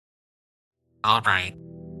All right.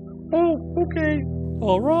 Oh, okay.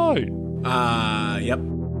 All right. Yep.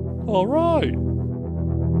 All right.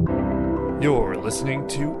 You're listening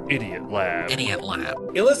to Idiot Lab Idiot Lab.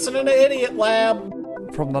 You're listening to Idiot Lab.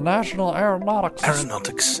 from the National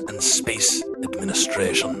Aeronautics and Space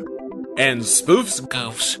Administration. And spoofs.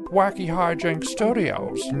 Goofs. Wacky Hijink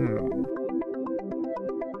Studios.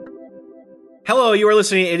 Hello, you are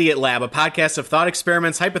listening to Idiot Lab, a podcast of thought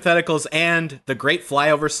experiments, hypotheticals, and the great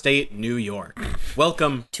flyover state, New York.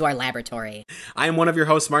 Welcome to our laboratory. I am one of your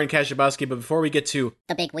hosts, Martin Kashabowski, but before we get to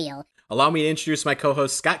the big wheel, allow me to introduce my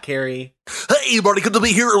co-host, Scott Carey. Hey, Marty, good to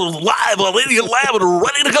be here live on Idiot Lab and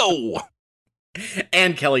ready to go.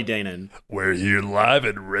 And Kelly Danon. We're here live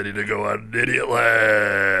and ready to go on Idiot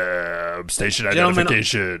Lab. Station Gentlemen,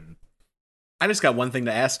 identification. I just got one thing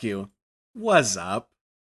to ask you. What's up?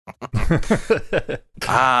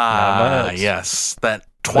 Yes, that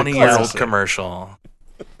 20-year-old commercial.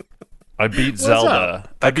 I beat Zelda.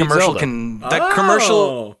 That commercial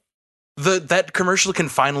That commercial can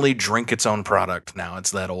finally drink its own product now.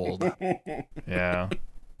 It's that old. Yeah.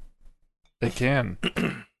 It can.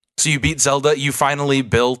 So you beat Zelda. You finally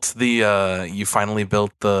built the. I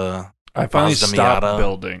finally Mazda stopped Miata.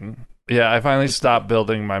 building. Yeah, I finally stopped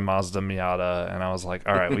building my Mazda Miata, and I was like,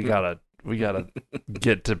 all right, we gotta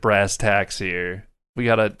get to brass tacks here.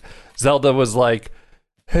 Zelda was like,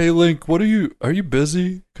 hey, Link, are you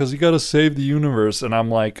busy? Because you gotta save the universe. And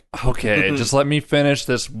I'm like, okay, just let me finish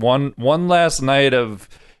this one last night of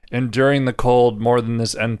enduring the cold more than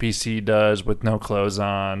this NPC does with no clothes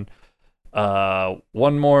on.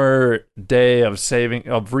 One more day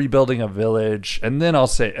of rebuilding a village, and then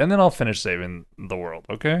I'll finish saving the world.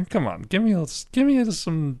 Okay, come on, give me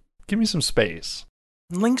some space.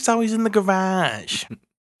 Link's always in the garage.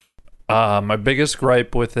 My biggest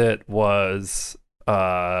gripe with it was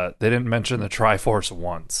they didn't mention the Triforce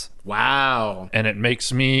once. Wow. And it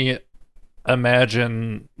makes me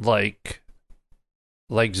imagine like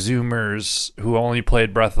Zoomers who only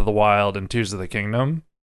played Breath of the Wild and Tears of the Kingdom.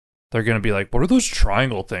 They're going to be like, what are those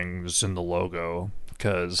triangle things in the logo?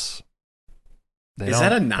 Because is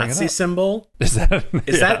that a Nazi symbol? Is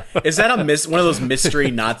that one of those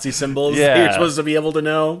mystery Nazi symbols Yeah. that you're supposed to be able to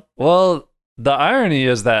know? Well, the irony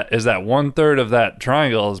is that 1/3 of that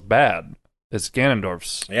triangle is bad. It's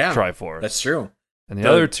Ganondorf's Triforce. That's true. And the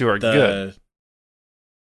other two are good.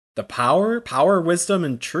 The power, wisdom,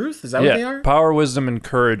 and truth? Is that what they are? Power, wisdom, and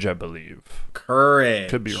courage, I believe. Courage.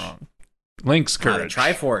 Could be wrong. Link's courage. The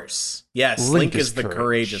Triforce. Yes, Link is the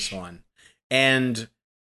courageous one. And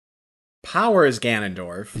power is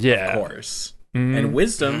Ganondorf, of course. Mm-hmm. And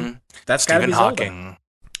wisdom, that's gotta be Zelda. Hawking.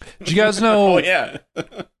 Do you guys know? Oh, yeah. Do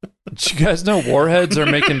you guys know Warheads are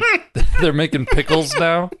making pickles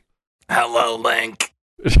now? Hello, Link.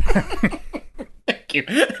 Thank you.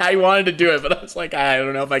 I wanted to do it, but I was like, I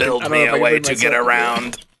don't know if I can. Build me a way to get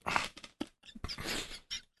around.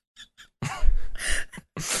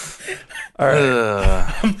 All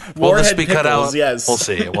right. Will this Warhead be cut pickles, out? yes. We'll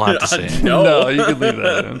see. We'll have to see. No. You can leave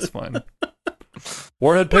that in. It's fine.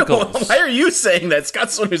 Warhead pickles. Why are you saying that?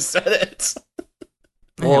 Scott's the one who said it.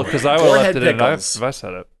 Well, because I would have left it in pickles. if I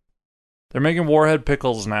said it. They're making Warhead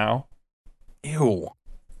pickles now. Ew.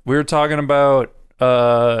 We were talking about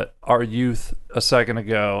our youth a second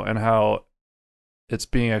ago and how it's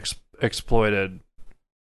being exploited.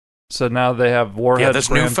 So now they have Warhead. Yeah, this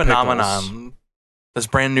new brand phenomenon. pickles. This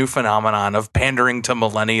brand new phenomenon of pandering to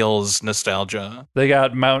millennials' nostalgia. They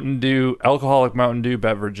got alcoholic Mountain Dew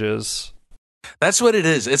beverages. That's what it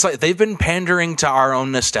is. It's like they've been pandering to our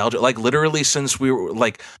own nostalgia, like literally since we're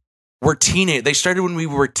teenage. They started when we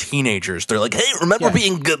were teenagers. They're like, hey, remember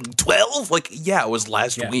being 12? Like, yeah, it was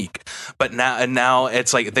last week. But now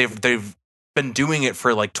it's like they've been doing it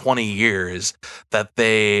for like 20 years that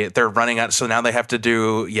they're running out. So now they have to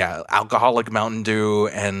do alcoholic Mountain Dew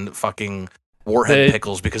and fucking Warhead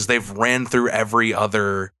pickles because they've ran through every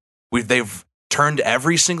other. They've turned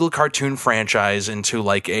every single cartoon franchise into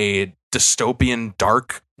like a dystopian,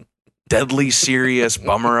 dark, deadly serious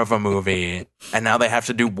bummer of a movie, and now they have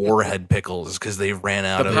to do Warhead pickles because they ran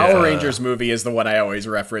out of. The Power Rangers movie is the one I always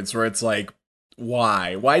reference, where it's like,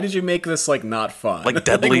 why? Why did you make this like not fun? Like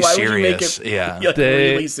deadly why serious? Would you make it,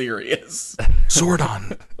 really serious.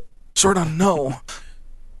 Zordon, no.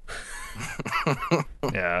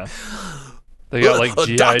 Yeah. They got like a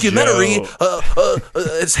documentary.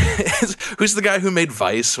 Who's the guy who made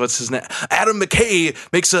Vice? What's his name? Adam McKay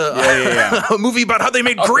makes a movie about how they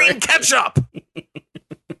made green ketchup.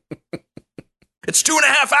 It's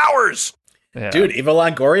 2.5 hours. Yeah. Dude, Eva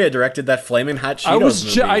Longoria directed that Flamin' Hot Cheetos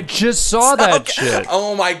movie. I just saw that shit.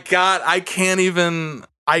 Oh my god, I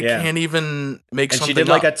I can't even make and something she did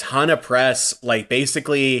up. like a ton of press, like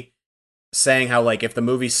basically saying how like if the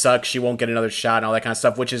movie sucks, she won't get another shot and all that kind of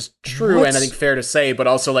stuff, which is true and I think fair to say, but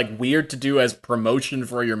also like weird to do as promotion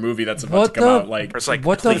for your movie that's about to come out. Like, it's like,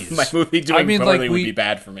 what please. my movie doing poorly would be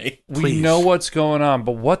bad for me. We know what's going on,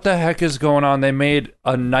 but what the heck is going on? They made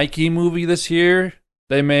a Nike movie this year.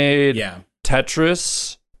 They made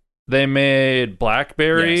Tetris. They made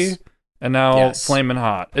Blackberry, and now Flamin'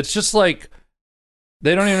 Hot. It's just like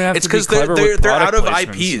they don't even have to be clever with they're out of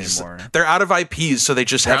product IPs. Anymore. They're out of IPs, so they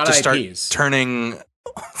just have to start turning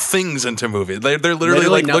things into movies. They're literally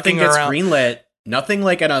like nothing looking gets around. greenlit. Nothing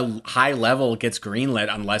like at a high level gets greenlit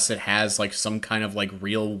unless it has like some kind of like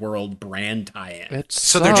real world brand tie-in.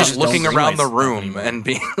 So they're just looking around the room and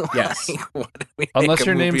being like, what do we unless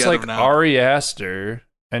your name's like now? Ari Aster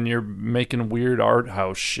and you're making weird art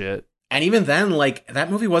house shit. And even then, like that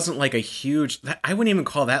movie wasn't like a huge. I wouldn't even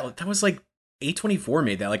call that. That was like A24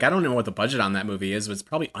 made that. Like I don't know what the budget on that movie is, but it's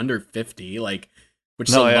probably under 50. Like which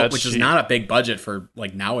is not a big budget for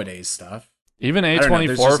like nowadays stuff. Even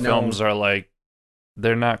A24 films are like.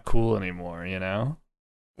 They're not cool anymore, you know?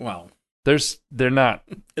 Well, they're not.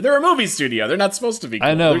 They're a movie studio. They're not supposed to be cool.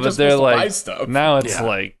 I know, they're but just they're supposed to like buy stuff. now it's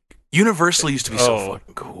like Universal used to be so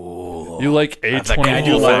fucking cool. You like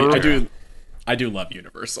A24? I do love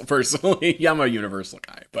Universal personally. Yeah, I'm a Universal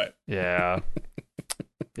guy, but yeah,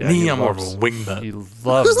 me, I'm more of a wingnut. He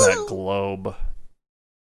loves that globe.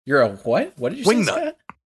 You're a what? What did you say? Scott?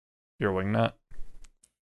 You're a wingnut.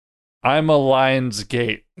 I'm a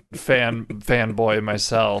Lionsgate fanboy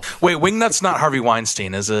myself. Wait, Wingnut's not Harvey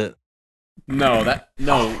Weinstein, is it? No.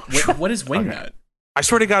 What is Wingnut? Okay. I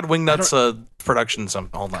swear to God, Wingnut's a production.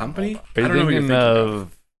 Hold on. Company? Are you thinking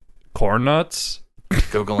of Corn Nuts?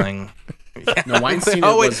 Googling. No, Weinstein.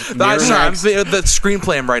 Oh wait, I'm the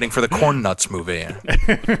screenplay I'm writing for the Corn Nuts movie.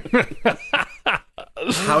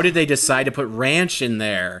 How did they decide to put ranch in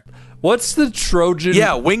there? What's the Trojan?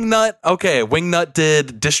 Yeah, Wingnut. Okay, Wingnut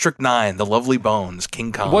did District 9, The Lovely Bones,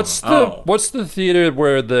 King Kong. What's the theater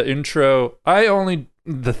where the intro?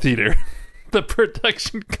 The theater, the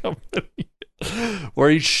production company, where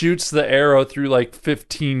he shoots the arrow through like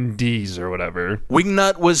 15 Ds or whatever.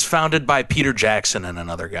 Wingnut was founded by Peter Jackson and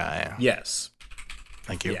another guy. Yes.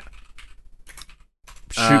 Thank you. Yeah.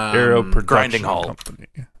 Shoot Arrow Production Grinding Hall Company.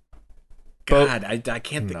 God, I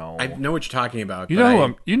can't think. I know what you're talking about. You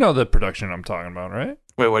know the production I'm talking about, right?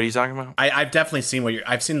 Wait, what are you talking about? I've definitely seen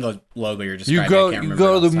I've seen the logo you're describing. You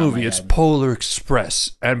go to the movie. It's Polar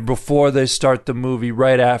Express, and before they start the movie,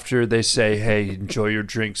 right after they say, "Hey, enjoy your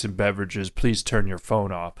drinks and beverages. Please turn your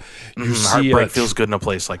phone off." You see heartbreak feels good in a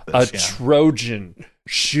place like this. Trojan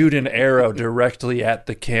shoot an arrow directly at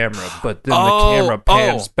the camera, but then the camera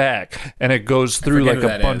pans back and it goes through like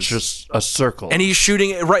a bunch of a circle. And he's shooting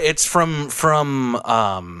it right. It's from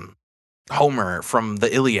Homer from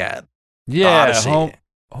the Iliad. Yeah, Odyssey.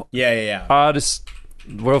 Yeah. Odyssey.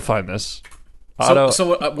 We'll find this.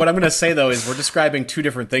 So what I'm going to say though is we're describing two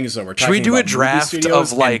different things. Though we're talking should we do about a draft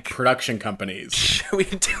of like production companies? Should we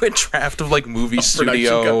do a draft of like movie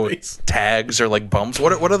studio tags or like bumps?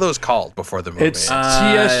 What are those called before the movie? It's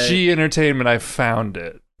TSG Entertainment. I found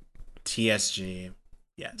it. TSG.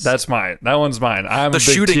 Yes, that's mine. That one's mine. I'm the a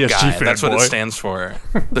big shooting TSG guy. fan, That's what boy. it stands for.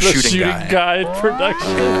 The shooting guy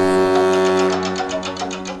production.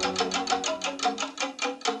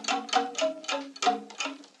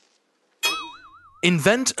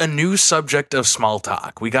 Invent a new subject of small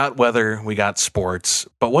talk. We got weather, we got sports,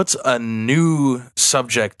 but what's a new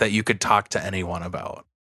subject that you could talk to anyone about?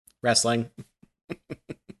 Wrestling.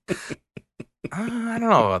 I don't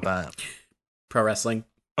know about that. Pro wrestling.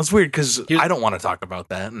 That's weird because I don't want to talk about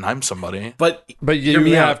that, and I'm somebody. But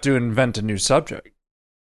you have to invent a new subject.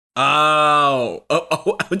 Oh!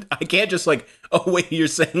 I can't just like. Oh wait, you're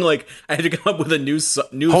saying like I had to come up with a new.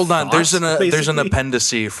 Hold on, there's an basically?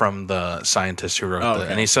 appendice from the scientist who wrote that,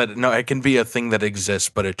 and he said no, it can be a thing that exists,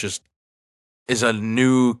 but it just is a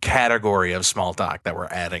new category of small talk that we're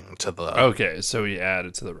adding to the. Okay, so we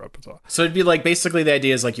added to the repertoire. So it'd be like basically the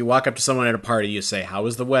idea is like you walk up to someone at a party, you say, "How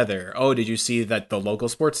was the weather? Oh, did you see that the local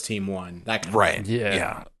sports team won?" That kind right? Of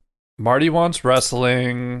yeah. Marty wants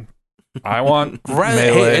wrestling. I want melee.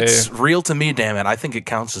 Hey, it's real to me, damn it. I think it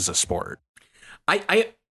counts as a sport. I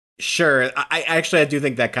do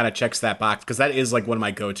think that kind of checks that box because that is like one of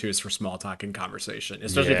my go-tos for small talk and conversation,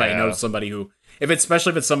 especially if I know somebody especially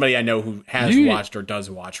if it's somebody I know who has watched or does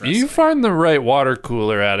watch wrestling. You find the right water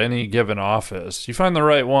cooler at any given office. You find the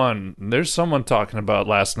right one. There's someone talking about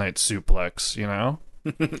last night's suplex, you know?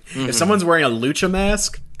 If someone's wearing a lucha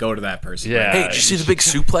mask, go to that person. Yeah. Hey, did you see the big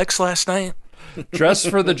suplex last night? Dress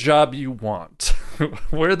for the job you want.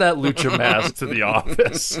 Wear that lucha mask to the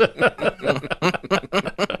office.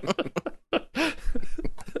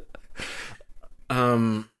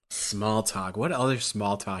 Small talk. What other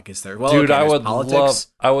small talk is there? Well, dude, okay, I would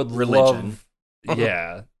politics, religion.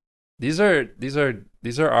 Yeah, these are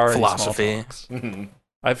already philosophy. Small talks.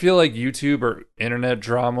 I feel like YouTube or internet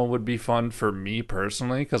drama would be fun for me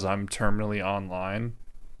personally because I'm terminally online,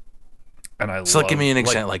 and give me an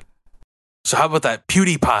example. So how about that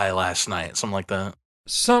PewDiePie last night? Something like that.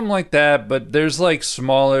 Something like that, but there's like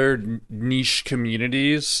smaller niche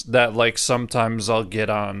communities that like sometimes I'll get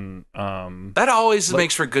on. That always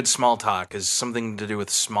makes for good small talk. Is something to do with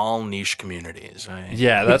small niche communities. Right?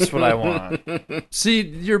 Yeah, that's what I want. See,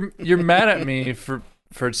 you're mad at me for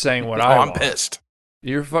saying what I want. I'm pissed.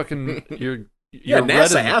 You're fucking. You're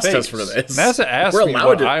NASA asked us for this. NASA asked me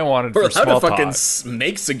what I wanted for small talk. We're allowed to fucking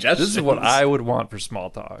make suggestions. This is what I would want for small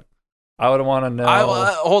talk. I would want to know.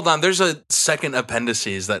 Hold on. There's a second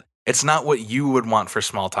appendices that it's not what you would want for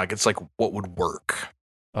small talk. It's like what would work.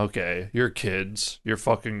 Okay, your kids, your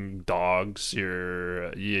fucking dogs,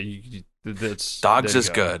 your dogs is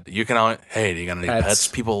good. You can hey, you gonna need pets?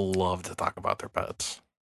 People love to talk about their pets.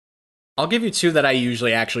 I'll give you two that I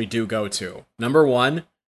usually actually do go to. Number one,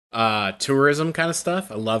 tourism kind of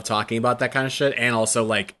stuff. I love talking about that kind of shit, and also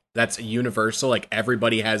like that's universal. Like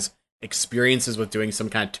everybody has experiences with doing some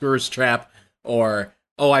kind of tourist trap, or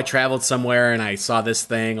I traveled somewhere and I saw this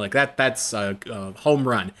thing like that's a home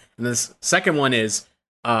run. And this second one is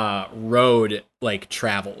road like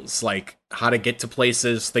travels, like how to get to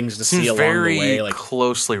places, things to see along the way. Like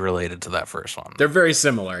closely related to that first one. They're very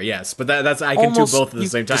similar, yes, but that's I can do both at the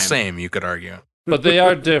same time. The same, you could argue, but they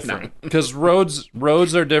are different because roads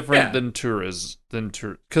are different than tourists.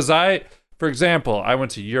 Because for example, I went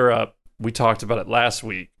to Europe. We talked about it last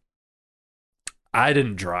week. I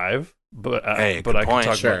didn't drive, but I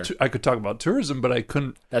could talk about tourism, but I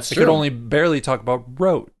couldn't. That's I true. could only barely talk about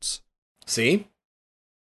roads. See,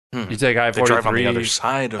 you take I-43, they drive on the other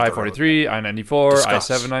side of I-43, I-94,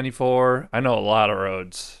 I-794. I know a lot of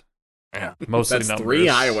roads. Yeah, mostly that's numbers. 3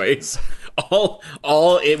 highways, all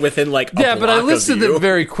within like a but I block listed of you. them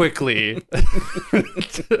very quickly,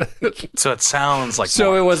 so it sounds like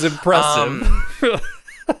it was impressive.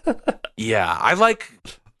 Yeah, I like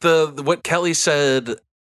what Kelly said.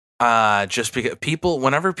 Just because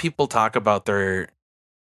whenever people talk about their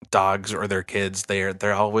dogs or their kids,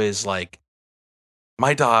 they're always like,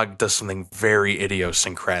 my dog does something very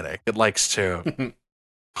idiosyncratic. It likes to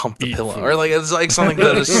hump the pillow, or like it's like something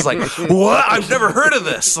that is just like, what? I've never heard of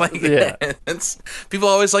this. Like, people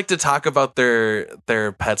always like to talk about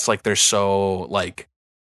their pets like they're so like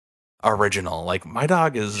original. Like my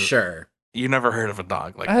dog is sure. You never heard of a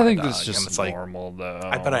dog like I think dog. that's just normal, though.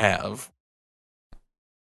 I bet I have.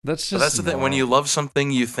 That's the thing. When you love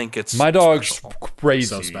something, you think it's my dog's special. crazy.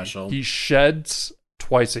 So special. He sheds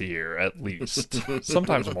twice a year at least,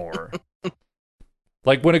 sometimes more.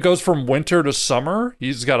 Like when it goes from winter to summer,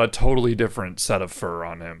 he's got a totally different set of fur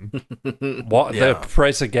on him. The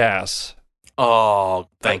price of gas. Oh,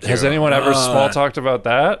 thank you. Has anyone ever small talked about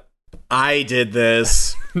that? I did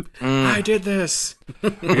this. I did this.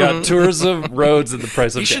 We got tourism, roads, and the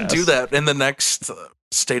price of gas. He should do that in the next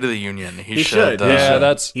State of the Union. He should.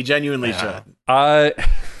 He genuinely should.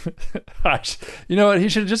 You know what? He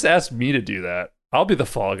should just ask me to do that. I'll be the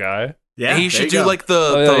fall guy. Yeah, he should do like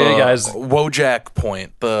the guys. Wojak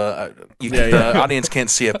point. The audience can't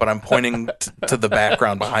see it, but I'm pointing to the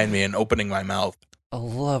background behind me and opening my mouth. I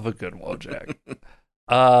love a good Wojak.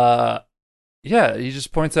 Yeah, he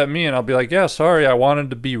just points at me and I'll be like, yeah, sorry, I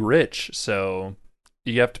wanted to be rich, so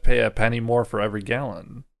you have to pay a penny more for every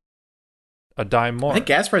gallon. A dime more. I think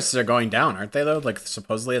gas prices are going down, aren't they, though? Like,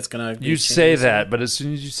 supposedly it's going to... You say that, but as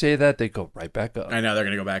soon as you say that, they go right back up. I know, they're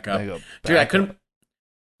going to go back up. Dude, I couldn't...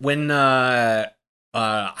 When, while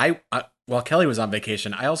Kelly was on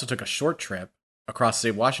vacation, I also took a short trip across the state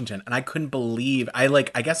of Washington, and I couldn't believe... I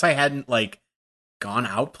guess I hadn't, gone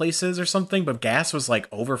out places or something, but gas was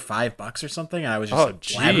over $5 or something, and I was just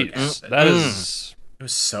jeez. That is... It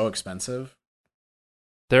was so expensive.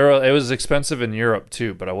 It was expensive in Europe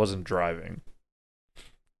too, but I wasn't driving. It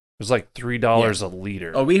was like $3 a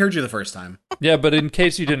liter. Oh, we heard you the first time. Yeah, but in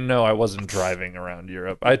case you didn't know, I wasn't driving around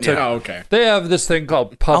Europe. I took. Oh, okay. They have this thing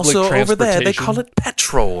called public transportation. Also, over there, they call it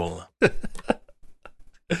petrol.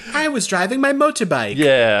 I was driving my motorbike.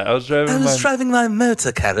 Yeah, I was driving my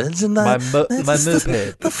motor carriage, and my moped.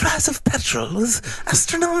 The price of petrol was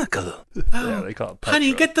astronomical. Yeah, they call it petrol.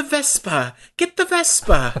 Honey, get the Vespa. Get the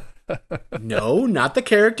Vespa. No, not the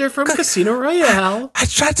character from Casino Royale. I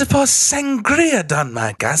tried to pour sangria down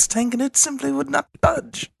my gas tank, and it simply would not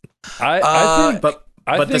budge. I think, but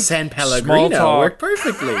the think San Pellegrino worked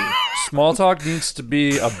perfectly. Small talk needs to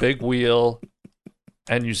be a big wheel,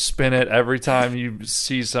 and you spin it every time you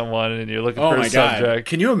see someone, and you're looking for a subject. God.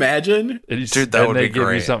 Can you imagine? Dude, that would be great. They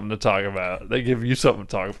give you something to talk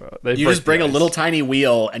about. You just bring a little tiny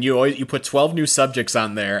wheel, and you put 12 new subjects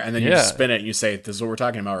on there, and then you spin it, and you say, "This is what we're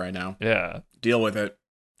talking about right now." Yeah, deal with it.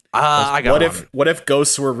 I got what if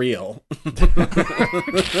ghosts were real?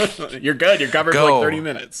 You're good. You're covered for like 30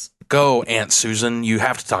 minutes. Go, Aunt Susan. You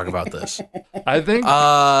have to talk about this. I think.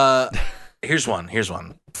 Here's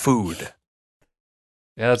one. Food.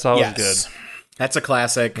 Yeah, that's always good. That's a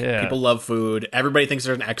classic. Yeah. People love food. Everybody thinks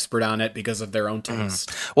they're an expert on it because of their own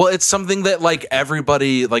taste. Well, it's something that like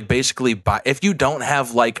everybody like basically if you don't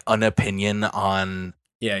have like an opinion on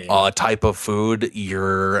a type of food,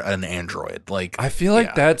 you're an android. Like I feel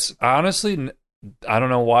like that's honestly, I don't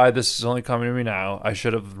know why this is only coming to me now. I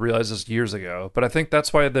should have realized this years ago, but I think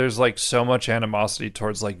that's why there's like so much animosity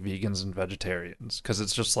towards like vegans and vegetarians, because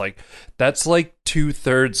it's just like that's like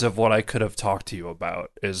 2/3 of what I could have talked to you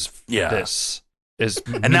about is this.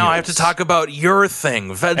 And now I have to talk about your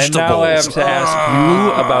thing, vegetables. And now I have to ask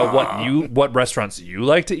you about what restaurants you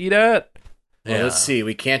like to eat at. Well, let's see.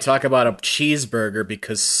 We can't talk about a cheeseburger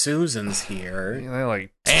because Susan's here. They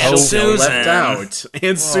like and Susan left out.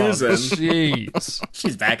 And Susan, jeez,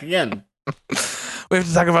 she's back again. We have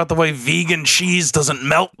to talk about the way vegan cheese doesn't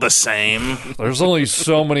melt the same. There's only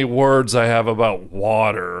so many words I have about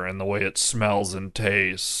water and the way it smells and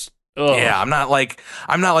tastes. Ugh. Yeah, I'm not like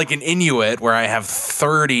an Inuit where I have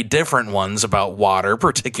 30 different ones about water,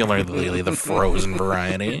 particularly the frozen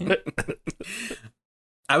variety.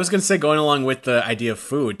 I was going to say, going along with the idea of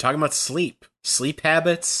food, talking about sleep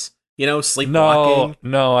habits, sleepwalking.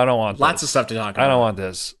 No, I don't want this. Lots of stuff to talk about. I don't want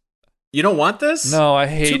this. You don't want this? No, I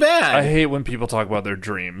hate. Too bad. I hate when people talk about their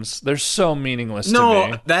dreams. They're so meaningless to me.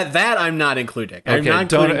 No, that I'm not including. Okay, I'm not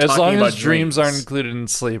including as long as dreams aren't included in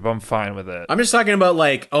sleep, I'm fine with it. I'm just talking about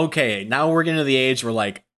like, okay, now we're getting to the age where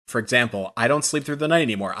like, for example, I don't sleep through the night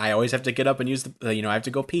anymore. I always have to get up and use I have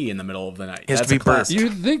to go pee in the middle of the night. That's a classic.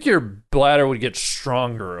 You'd think your bladder would get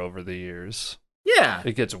stronger over the years. Yeah.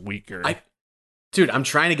 It gets weaker. Dude, I'm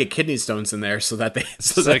trying to get kidney stones in there so that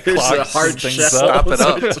there's a hard shell. Stop it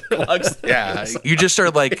up. Yeah, you just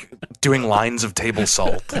start like doing lines of table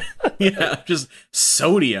salt. Yeah, just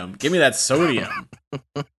sodium. Give me that sodium.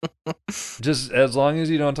 Just as long as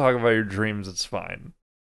you don't talk about your dreams, it's fine.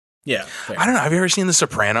 Yeah, fair. I don't know. Have you ever seen The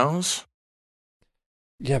Sopranos?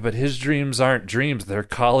 Yeah, but his dreams aren't dreams. They're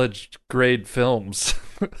college grade films.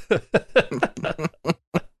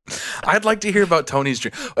 I'd like to hear about Tony's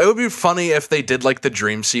dream. It would be funny if they did like the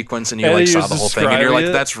dream sequence and you like saw the whole thing and you're like,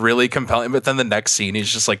 that's really compelling. But then the next scene,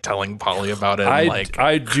 he's just like telling Polly about it.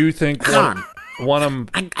 I do think one of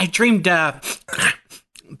I dreamed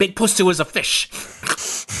Big Pussy was a fish.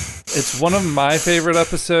 It's one of my favorite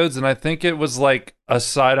episodes, and I think it was like a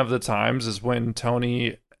sign of the times is when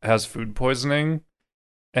Tony has food poisoning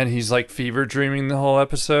and he's like fever dreaming the whole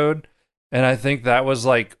episode. And I think that was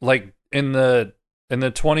like in the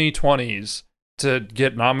 2020s, to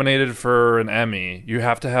get nominated for an Emmy, you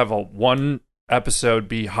have to have one episode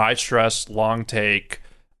be high stress, long take,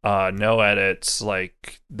 no edits.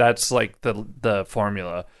 Like that's like the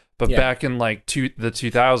formula. But back in like the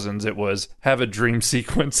 2000s, it was have a dream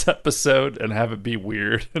sequence episode and have it be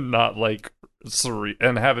weird and not like surreal,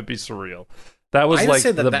 and have it be surreal. That was like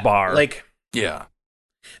the bar. Like, yeah,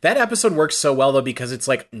 that episode works so well though because it's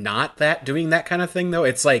like not that doing that kind of thing though.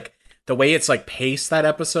 It's like the way it's like paced that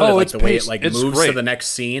episode, like the way it like moves to the next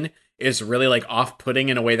scene is really like off-putting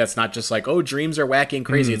in a way that's not just like, oh, dreams are wacky and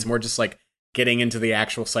crazy. It's more just like getting into the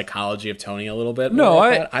actual psychology of Tony a little bit. No,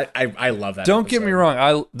 I love that. Don't get me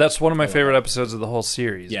wrong. That's one of my favorite episodes of the whole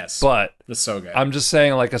series. Yes, but it's so good. I'm just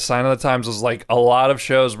saying, like, a sign of the times was like a lot of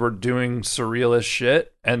shows were doing surrealist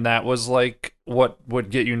shit, and that was like what would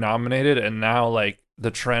get you nominated. And now, like,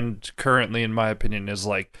 the trend currently, in my opinion, is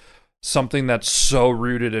like something that's so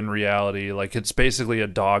rooted in reality. Like, it's basically a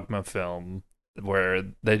dogma film where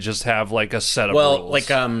they just have like a set of rules.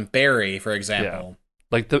 Like Barry, for example. Yeah.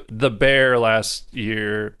 Like the Bear last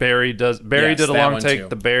year, Barry did a long take. Too.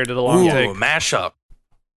 The Bear did a long take. Mashup.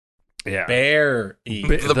 Yeah, Barry.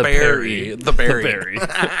 The Barry.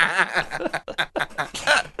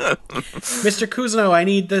 Mr. Kuzno, I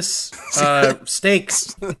need this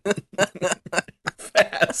steaks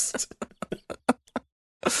fast.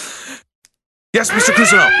 Yes, Mr.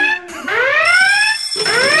 Kuzno.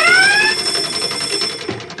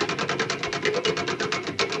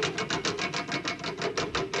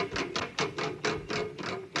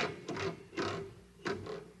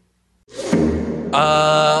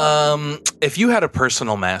 If you had a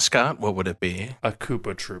personal mascot, what would it be? A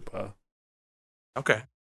Koopa Troopa. Okay.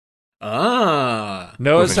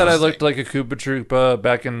 Noah said I looked like a Koopa Troopa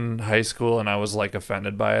back in high school, and I was like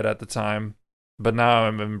offended by it at the time. But now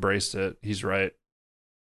I've embraced it. He's right.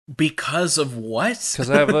 Because of what? Because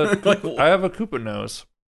I have a Koopa nose.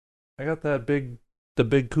 I got the big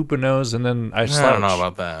Koopa nose, and then I slouch. I don't know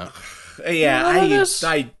about that. Yeah,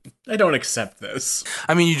 I don't accept this.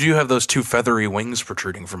 I mean, you do have those two feathery wings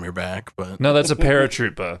protruding from your back, but no, that's a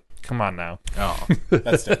paratroopa. Come on now. Oh,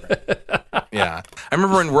 that's different. Yeah, I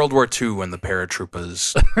remember in World War II when the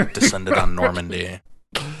paratroopas descended on Normandy.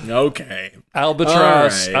 Okay,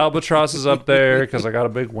 Albatross. Right. Albatross is up there because I got a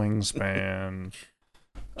big wingspan.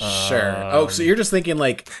 Sure. So you're just thinking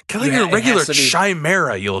like you're a regular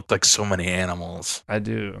chimera. You look like so many animals. I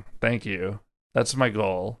do. Thank you. That's my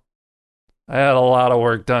goal. I had a lot of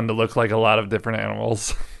work done to look like a lot of different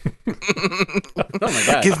animals. Oh my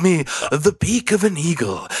god! Give me the beak of an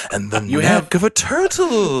eagle and the neck of a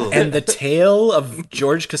turtle and the tail of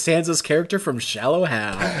George Costanza's character from Shallow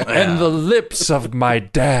Hal and the lips of my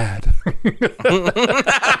dad.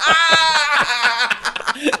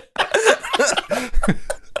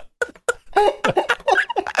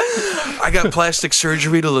 I got plastic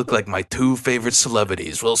surgery to look like my two favorite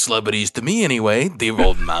celebrities. Well, celebrities to me anyway. Dear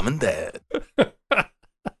old mom and dad.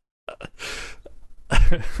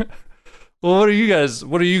 Well, what are you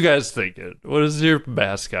guys thinking? What is your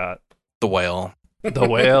mascot? The whale. The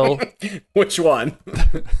whale? Which one?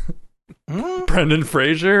 Brendan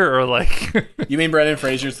Fraser or like You mean Brendan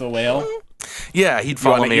Fraser's the whale? Yeah, he'd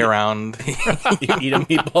follow me around. Eat a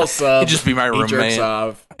meatball sub. He'd just be my roommate.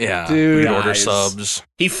 Off. Yeah, dude. We'd order subs.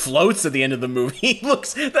 He floats at the end of the movie.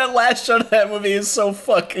 That last shot of that movie is so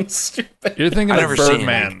fucking stupid. You're thinking of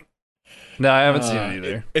Birdman. No, I haven't seen it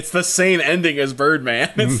either. It's the same ending as Birdman.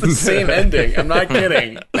 It's the same ending. I'm not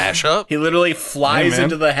kidding. Mashup? He literally flies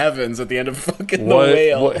into the heavens at the end of fucking The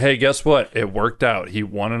Whale. Hey, guess what? It worked out. He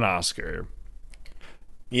won an Oscar.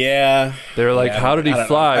 Yeah. They were like, how did he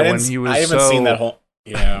fly when he was I haven't seen that whole...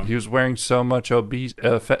 Yeah. He was wearing so much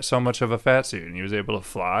so much of a fat suit, and he was able to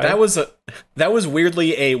fly. That was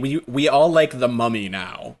weirdly we all like The Mummy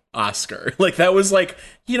now Oscar. Like that was like,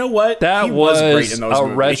 you know what? That was great in those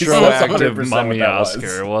movies. Retroactive Mummy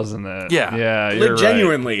Oscar, wasn't it? Yeah, yeah. You're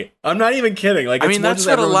genuinely, right. I'm not even kidding. Like, I mean, that's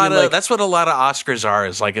what a lot of Oscars are.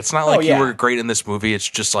 Is like, it's not like you were great in this movie. It's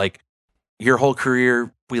just like your whole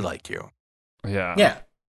career, we like you. Yeah, yeah.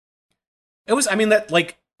 It was. I mean, that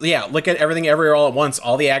like. Yeah, look at Everything Everywhere All at Once.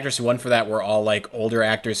 All the actors who won for that were all like older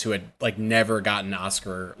actors who had like never gotten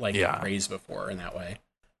Oscar praise before in that way.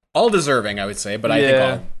 All deserving, I would say, but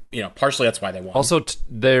I think partially that's why they won. Also,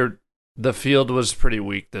 the field was pretty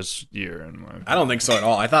weak this year. I don't think so at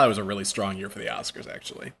all. I thought it was a really strong year for the Oscars.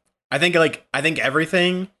 Actually, I think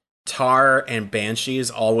Everything, Tar, and Banshees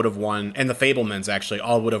all would have won, and The Fabelmans actually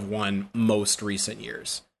all would have won most recent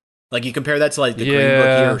years. Like, you compare that to, like, The Green Book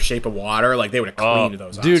year or Shape of Water, like, they would have cleaned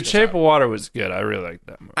those Oscars. Dude, Shape of Water was good. I really like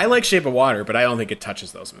that movie. I like Shape of Water, but I don't think it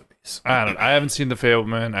touches those movies. I haven't seen The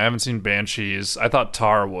Fableman. I haven't seen Banshees. I thought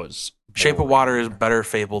Tar was boring. Shape of Water is better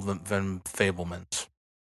fabled than Fablemans.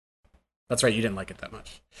 That's right, you didn't like it that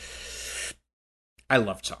much. I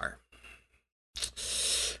love Tar.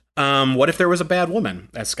 What if there was a bad woman,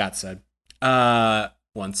 as Scott said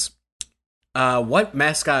once. What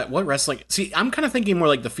wrestling? See, I'm kind of thinking more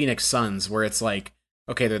like the Phoenix Suns, where it's like,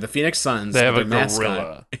 okay, they're the Phoenix Suns. They have their a mascot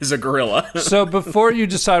gorilla. Is a gorilla. So before you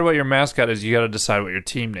decide what your mascot is, you got to decide what your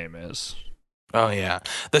team name is. Oh yeah,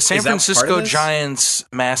 the San Francisco Giants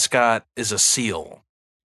mascot is a seal.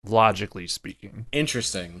 Logically speaking,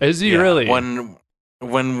 interesting. Is he really?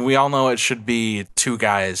 When we all know it should be two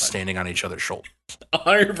guys standing on each other's shoulders.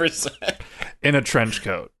 100%. In a trench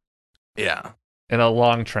coat. Yeah. In a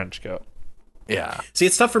long trench coat. Yeah. See,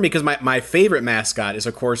 it's tough for me because my favorite mascot is,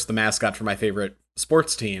 of course, the mascot for my favorite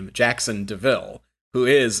sports team, Jackson DeVille, who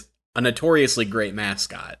is a notoriously great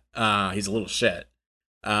mascot. He's a little shit.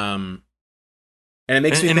 And it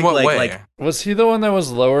makes me think, what way? Like, was he the one that was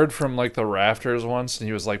lowered from like the rafters once and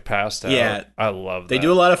he was like passed out? Yeah. I love that. They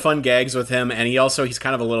do a lot of fun gags with him, and he's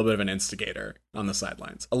kind of a little bit of an instigator on the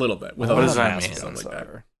sidelines. A little bit. What does that mean?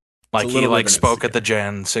 Like he spoke at the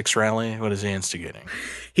Jan 6 rally? What is he instigating?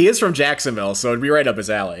 He is from Jacksonville, so it'd be right up his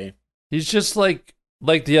alley. He's just like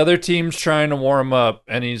the other team's trying to warm up,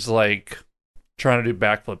 and he's like trying to do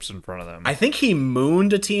backflips in front of them. I think he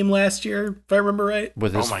mooned a team last year, if I remember right.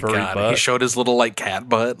 With his furry butt. He showed his little like cat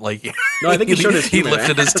butt. Like no, I think he showed his he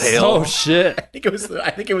lifted his tail. Oh shit! I think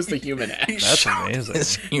it was the human ass. That's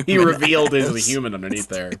amazing. He revealed his human underneath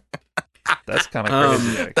there. That's kind of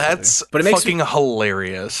crazy. Actually. That's fucking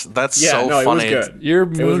hilarious. That's so funny. It was good. You're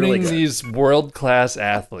mooning these world-class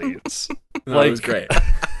athletes. No, it was great.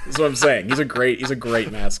 That's what I'm saying. He's a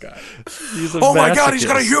great mascot. Oh my god, he's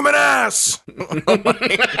got a human ass.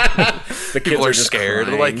 The kids are scared.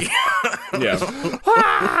 Like, yeah.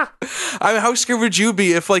 I mean, how scared would you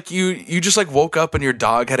be if like you just like woke up and your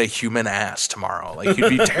dog had a human ass tomorrow? Like you'd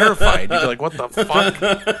be terrified. You'd be like, what the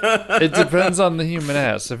fuck? It depends on the human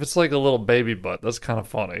ass. If it's like a little baby butt, that's kind of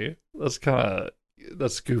funny. That's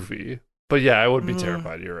goofy. But yeah, I would be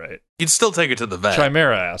terrified. You're right. You'd still take it to the vet.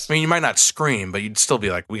 Chimera ass. I mean, you might not scream, but you'd still be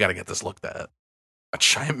like, we got to get this looked at. A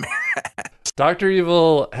chimera ass. Dr.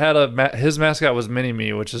 Evil had his mascot was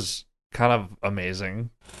Mini-Me, which is kind of amazing.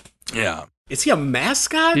 Yeah. Is he a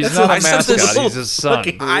mascot? He's not a mascot. He's his son.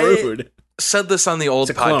 I said this on the old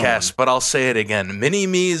podcast, but I'll say it again.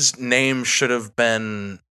 Mini-Me's name should have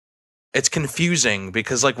been... It's confusing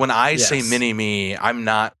because like when I say Mini-Me, I'm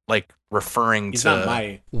not like referring He's to... Not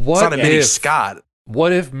my... It's not a Mini Scott.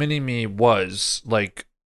 What if Mini-Me was like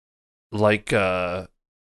I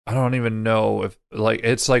don't even know if like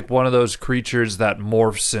it's like one of those creatures that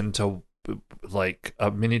morphs into like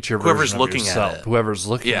a miniature version of yourself. Whoever's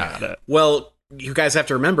looking at it. Well, you guys have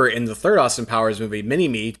to remember in the third Austin Powers movie,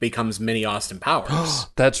 Mini-Me becomes Mini Austin Powers.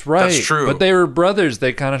 That's right. That's true. But they were brothers.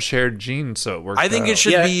 They kind of shared genes, so it worked I think out. it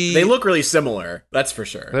should be... They look really similar. That's for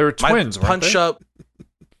sure. They were twins, weren't punch they? up...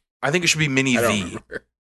 I think it should be Mini V.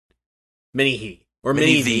 Mini He. Or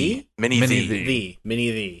Mini V? Mini V. V.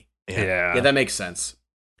 Mini V. Yeah. Yeah, that makes sense.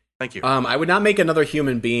 Thank you. I would not make another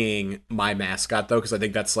human being my mascot, though, because I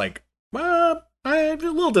think that's like... a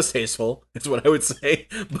little distasteful, is what I would say.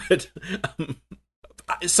 But...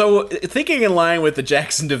 so, thinking in line with the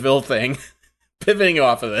Jackson DeVille thing, pivoting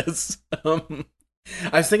off of this, I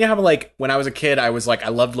was thinking how, like, when I was a kid, I was like, I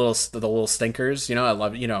loved the little stinkers, you know, I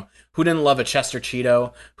love, you know, who didn't love a Chester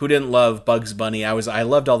Cheeto? Who didn't love Bugs Bunny? I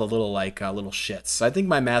loved all the little, like, little shits. So I think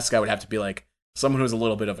my mascot would have to be, like, someone who's a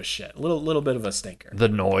little bit of a shit, a little bit of a stinker. The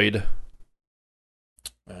Noid.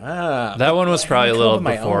 Ah, that one was probably a little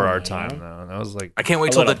before our own, time, though. That was like... I can't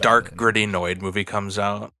wait till the dark, gritty Noid movie comes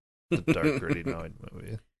out. The dark, gritty Noid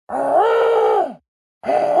movie.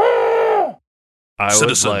 I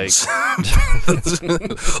Citizens, was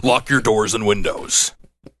like... Lock your doors and windows.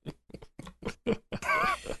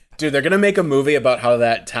 Dude, they're going to make a movie about how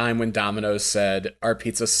that time when Domino's said, our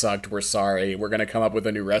pizza sucked, we're sorry, we're going to come up with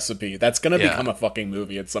a new recipe. That's going to become a fucking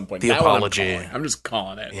movie at some point. The apology. I'm just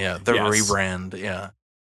calling it. Yeah, the rebrand,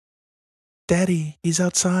 Daddy, he's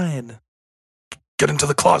outside. Get into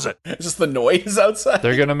the closet. It's just the noise outside.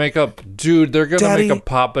 They're going to make a... Dude, they're going to make a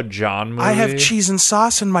Papa John movie. I have cheese and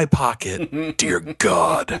sauce in my pocket. Dear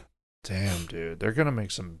God. Damn, dude. They're going to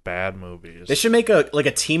make some bad movies. They should make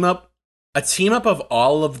a team up of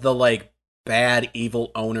all of the like bad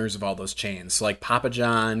evil owners of all those chains. So like Papa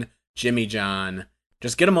John, Jimmy John,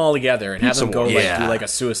 just get them all together and have them go do like a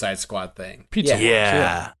Suicide Squad thing. Pizza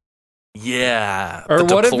Wars, yeah. Or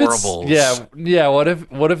the what deplorables. if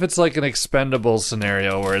it's what if it's like an Expendables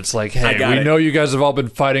scenario where it's like, hey, we know you guys have all been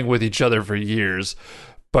fighting with each other for years,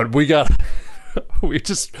 but we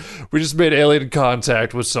just made alien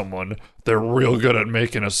contact with someone. They're real good at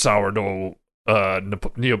making a sourdough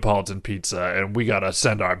Neapolitan pizza, and we gotta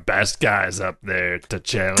send our best guys up there to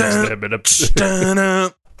challenge them in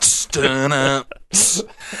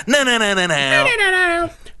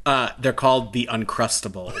they're called the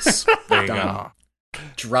Uncrustables. There you go.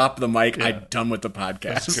 Drop the mic. Yeah. I'm done with the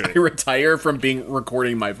podcast. I retire from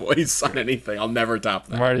recording my voice on anything. I'll never top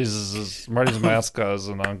that. Marty's mascot is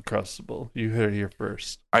an Uncrustable. You heard it here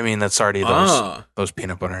first. I mean, that's already those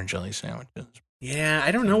peanut butter and jelly sandwiches. Yeah, I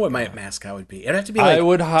don't know what my mascot would be. It'd have to be like I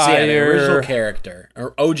would hire an original character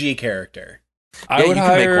or OG character. I would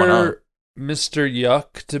hire Mr.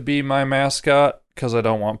 Yuck to be my mascot because I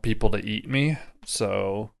don't want people to eat me.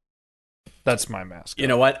 So that's my mascot. You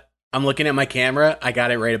know what? I'm looking at my camera. I got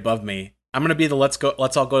it right above me. I'm gonna be the let's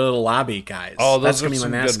all go to the lobby guys. Oh, that's gonna be my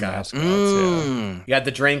mascot. You got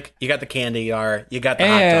the drink, you got the candy jar, you got the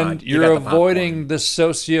hot dog, and you're avoiding the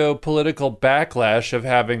socio-political backlash of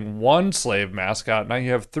having one slave mascot. Now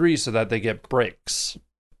you have three, so that they get breaks.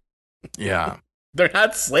 Yeah, they're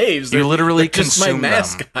not slaves. You literally they're just consume my them.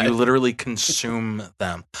 mascot. You literally consume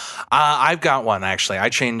them. I've got one actually.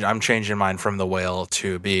 I'm changing mine from the whale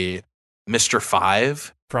to be Mr.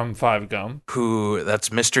 Five. From Five Gum. That's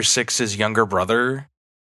Mr. Six's younger brother.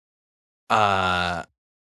 And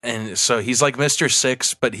so he's like Mr.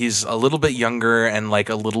 Six, but he's a little bit younger and like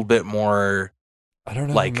a little bit more I don't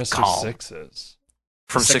know like who Mr. calm. Six is.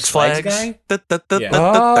 From Six Flags? Guy? Oh.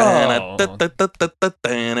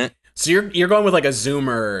 So you're going with like a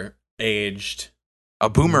zoomer aged. A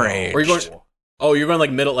boomer age. Or you're going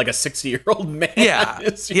like middle, like a 60-year-old man. Yeah.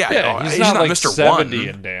 He's not like Mr. 70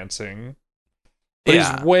 and dancing. But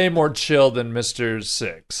he's way more chill than Mr.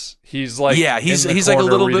 Six. He's like he's like a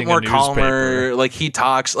little bit more calmer. Like he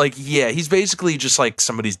talks like he's basically just like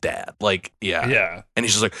somebody's dad. Like and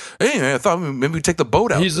he's just like, hey, I thought maybe we'd take the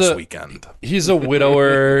boat out this weekend. He's a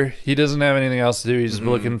widower. He doesn't have anything else to do. He's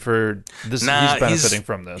looking for this. He's benefiting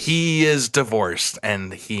from this. He is divorced,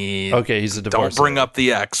 and he's a divorce. Don't bring up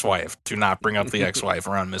the ex-wife. Do not bring up the ex-wife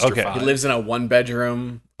around Mr. Five. He lives in a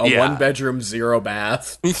one-bedroom, 0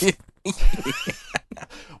 bath.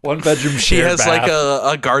 One bedroom shared He has bath. like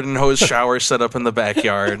a garden hose shower set up in the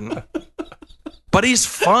backyard. But he's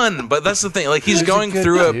fun. But that's the thing. Like he's going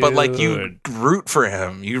through it, but like you root for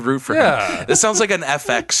him. You root for him. This sounds like an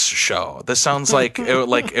FX show. This sounds like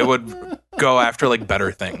it would go after like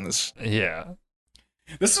better things. Yeah.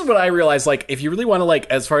 This is what I realized, like, if you really want to, like,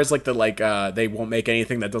 as far as, like, they won't make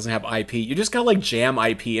anything that doesn't have IP, you just gotta, like, jam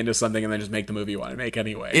IP into something and then just make the movie you want to make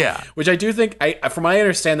anyway. Yeah. Which I do think, from what I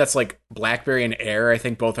understand, that's, like, BlackBerry and Air, I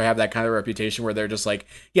think both have that kind of reputation where they're just, like,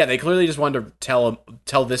 they clearly just wanted to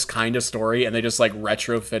tell this kind of story, and they just, like,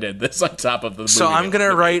 retrofitted this on top of the movie. So I'm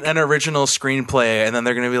gonna write an original screenplay, and then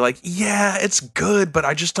they're gonna be like, yeah, it's good, but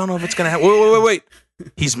I just don't know if it's gonna happen. Wait.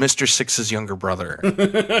 He's Mr. Six's younger brother.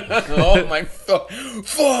 Oh my fuck!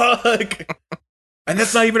 And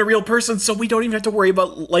that's not even a real person, so we don't even have to worry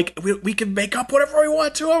about, like, we can make up whatever we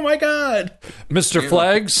want to. Oh my god, Mr.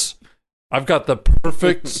 Flags, I've got the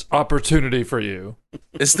perfect opportunity for you.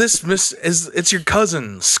 Is this it's your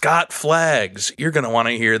cousin Scott Flags? You're gonna want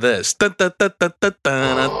to hear this.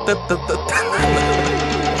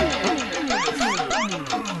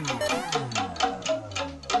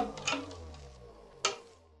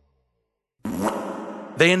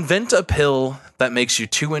 They invent a pill that makes you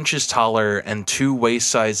 2 inches taller and 2 waist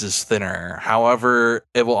sizes thinner. However,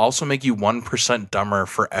 it will also make you 1% dumber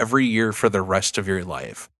for every year for the rest of your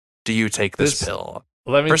life. Do you take this pill?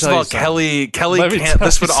 First of all, Kelly can't.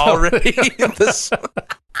 This would already.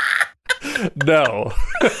 No.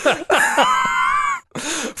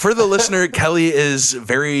 For the listener, Kelly is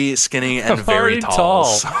very skinny and very tall.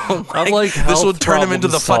 So, I'm like this would turn him into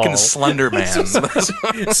the fucking Slender Man.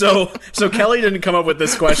 so Kelly didn't come up with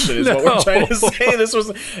this question, is what we're trying to say. This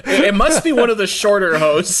was. It must be one of the shorter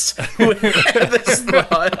hosts who had this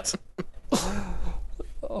thought.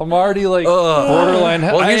 I'm already like borderline.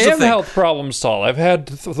 Well, I am health problems tall. I've had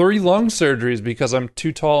 3 lung surgeries because I'm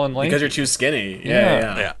too tall and lanky. Because you're too skinny.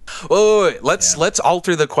 Yeah. Wait. Let's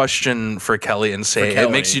alter the question for Kelly and say it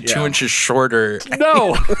makes you 2 inches shorter.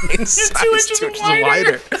 No, it's 2 inches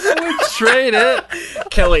wider. I would trade it.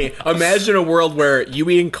 Kelly, imagine a world where you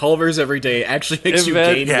eating Culver's every day actually makes you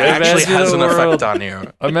gain weight. Actually has an effect on you.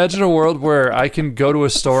 Imagine a world where I can go to a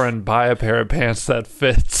store and buy a pair of pants that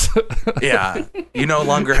fits. Yeah, you no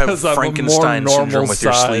longer have Frankenstein syndrome with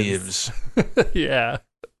your sleeves. Yeah.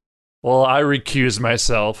 Well, I recuse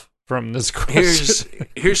myself from this question.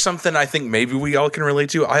 Here's something I think maybe we all can relate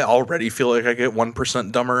to. I already feel like I get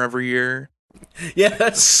 1% dumber every year. Yeah,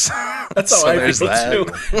 that's how I feel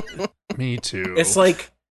too. Me too. It's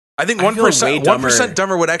like I think 1%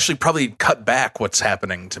 dumber would actually probably cut back what's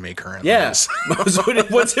happening to me currently. Yes. I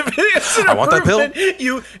want that pill.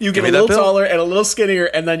 You get a little taller and a little skinnier,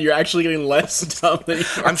 and then you're actually getting less dumb than you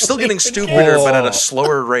are. I'm still getting stupider, but at a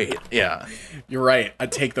slower rate. Yeah. You're right. I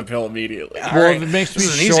take the pill immediately. Well, if it makes me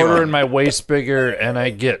shorter and my waist bigger and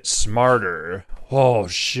I get smarter. Oh,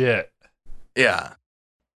 shit. Yeah.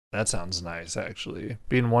 That sounds nice, actually.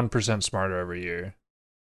 Being 1% smarter every year.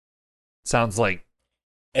 Sounds like.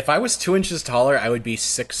 If I was 2 inches taller, I would be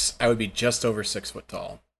just over 6 foot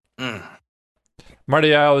tall. Mm.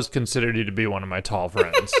 Marty, I always considered you to be one of my tall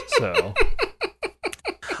friends, so.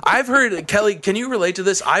 I've heard, Kelly, can you relate to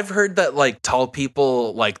this? I've heard that, like, tall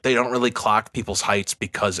people, like, they don't really clock people's heights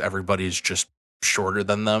because everybody's just shorter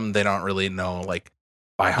than them. They don't really know, like,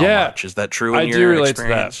 by how much. Is that true in your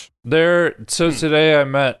experience? Today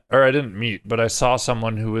I didn't meet, but I saw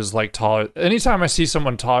someone who was, like, taller. Anytime I see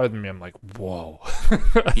someone taller than me, I'm like, whoa.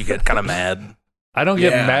 You get kind of mad. I don't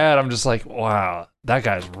get mad. I'm just like, wow, that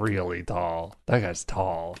guy's really tall. That guy's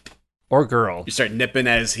tall. Or girl. You start nipping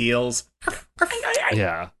at his heels.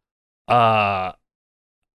 Yeah. I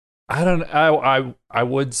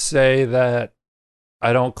would say that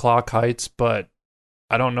I don't clock heights, but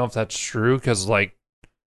I don't know if that's true because, like,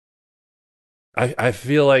 I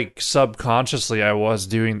feel like subconsciously I was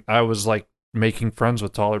like making friends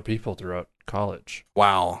with taller people throughout college.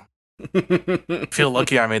 Wow. Feel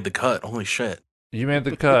lucky I made the cut. Holy shit. You made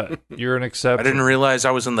the cut. You're an exception. I didn't realize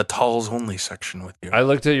I was in the talls only section with you. I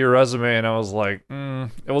looked at your resume and I was like,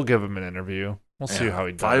 we'll give him an interview. We'll see how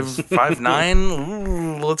he does.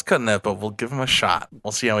 5'9". Let's cut that, but we'll give him a shot.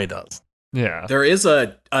 We'll see how he does. Yeah. There is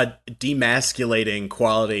a demasculating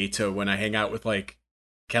quality to when I hang out with like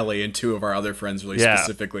Kelly and two of our other friends really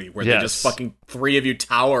specifically, where they just fucking three of you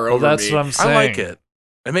tower over me. That's what I'm saying. I like it.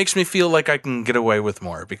 It makes me feel like I can get away with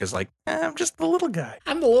more because, like, I'm just the little guy.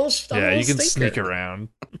 I'm the little. You can sneak around.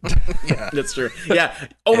 Yeah, that's true. Yeah.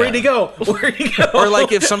 Oh, where'd he go? Where'd he go? Or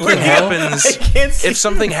like if something happens,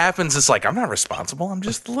 it's like I'm not responsible. I'm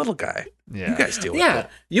just the little guy. Yeah. You guys deal with it. Yeah,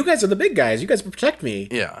 you guys are the big guys. You guys protect me.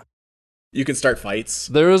 Yeah. You can start fights.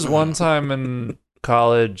 There was one time in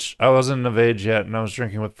college, I wasn't of age yet, and I was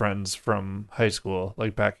drinking with friends from high school,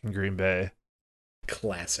 like back in Green Bay.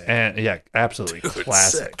 Classic. And yeah, absolutely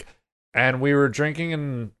classic. Sick. And we were drinking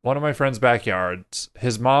in one of my friend's backyards.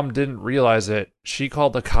 His mom didn't realize it. She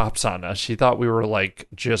called the cops on us. She thought we were like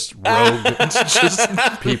just rogue just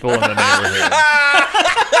people in the neighborhood.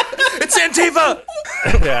 It's Antifa!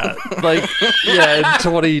 In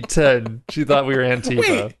 2010, she thought we were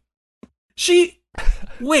Antifa. She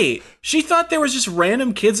thought there was just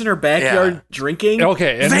random kids in her backyard drinking?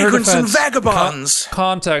 Okay, vagrants and vagabonds.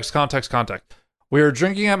 Context. We were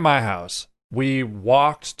drinking at my house. We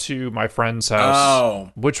walked to my friend's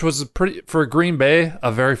house, which was for Green Bay,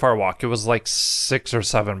 a very far walk. It was like 6 or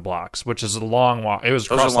 7 blocks, which is a long walk. It was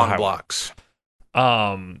across the highway. Blocks.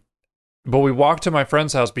 But we walked to my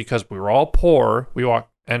friend's house because we were all poor. We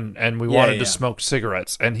walked and we wanted to smoke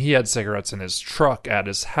cigarettes, and he had cigarettes in his truck at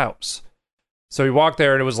his house. So we walked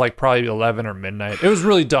there, and it was like probably 11 or midnight. It was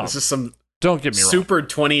really dumb. This is some don't get me wrong. Super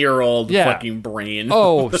 20-year-old fucking brain.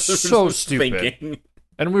 Oh, so stupid. Thinking.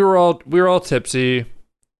 And we were all tipsy.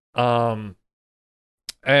 And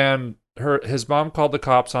his mom called the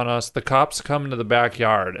cops on us. The cops come into the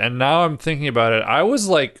backyard, and now I'm thinking about it. I was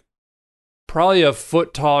like probably a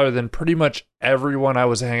foot taller than pretty much everyone I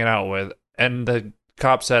was hanging out with, and the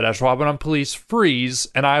cop said, "Ashwaubenon police freeze,"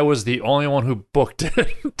 and I was the only one who booked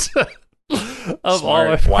it. Of all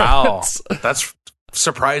my friends. Wow, that's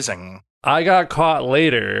surprising. I got caught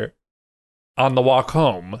later on the walk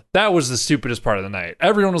home. That was the stupidest part of the night.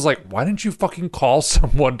 Everyone was like, "Why didn't you fucking call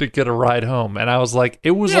someone to get a ride home?" And I was like,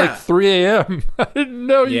 "It was like 3 a.m. I didn't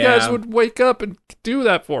know you guys would wake up and do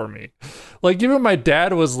that for me." Like, even my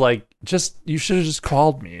dad was like, you should have just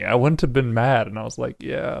called me. I wouldn't have been mad. And I was like,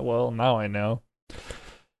 yeah, well, now I know.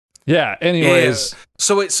 Yeah, anyways.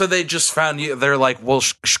 Yeah. So they just found you. They're like, well,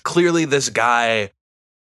 clearly this guy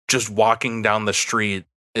just walking down the street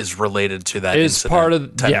is related to that is incident part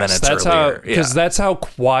of 10 minutes earlier. Because that's how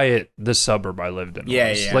quiet the suburb I lived in was.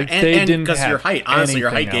 Yeah. Like, they didn't have your height. Honestly, your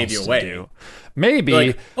height gave you away. Maybe.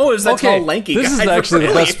 Like, oh, is that tall, lanky guy? This is actually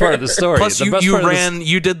the best part of the story. Plus,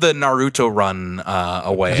 you did the Naruto run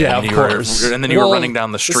away. Yeah, of course. And then you were running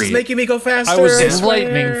down the street. This is making me go faster. I was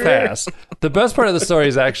lightning fast. The best part of the story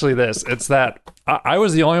is actually this. It's that I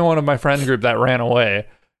was the only one of my friend group that ran away.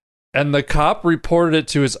 And the cop reported it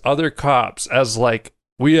to his other cops as like,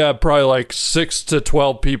 we had probably like 6 to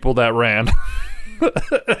 12 people that ran.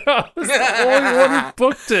 I was the only one who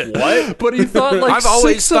booked it. What? But he thought like I've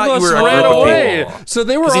always 6 of thought us you were ran away. people. So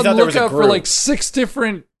they were on the lookout for like 6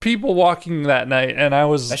 different people walking that night. And I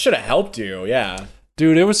was... That should have helped you, yeah.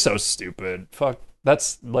 Dude, it was so stupid. Fuck.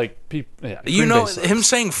 That's like people. Yeah, you know, him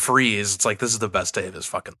saying freeze. It's like this is the best day of his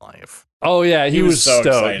fucking life. Oh yeah, he was so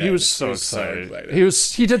stoked. excited. He was so excited.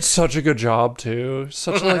 He did such a good job too.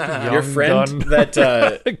 Such like a young your friend that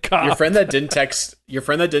cop. your friend that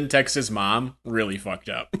didn't text his mom really fucked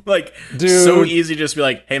up. Like, dude, so easy to just be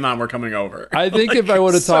like, "Hey mom, we're coming over." I think like, if I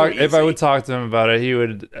would talk to him about it, he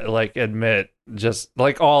would like admit just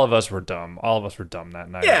like all of us were dumb. All of us were dumb that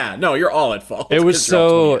night. Yeah, no, you're all at fault. It was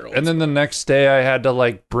so. And then the next day, I had to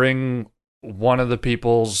like bring one of the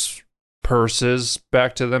people's purses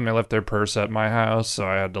back to them. They left their purse at my house, so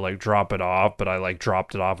I had to like drop it off. But I like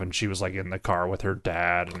dropped it off, and she was like in the car with her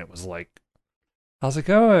dad, and it was like, "How's it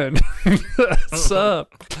going? What's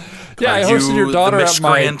up?" Yeah, I hosted your daughter at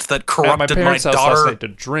my parents' house last night to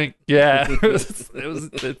drink. Yeah,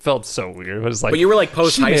 it felt so weird. It was like, but you were like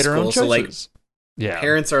post high school, so like, yeah,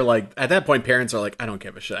 parents are like at that point. Parents are like, "I don't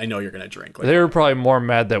give a shit. I know you're gonna drink." Like, they were probably more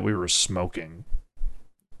mad that we were smoking.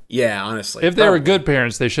 Yeah, honestly. If they were good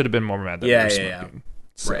parents, they should have been more mad that we were smoking. Yeah.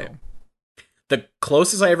 So. Right. The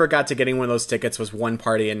closest I ever got to getting one of those tickets was one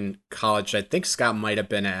party in college I think Scott might have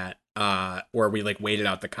been at, where we like waited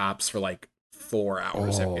out the cops for like 4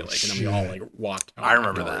 hours, I feel like, and then we all like walked out. I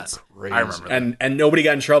remember that. Crazy. I remember that. And nobody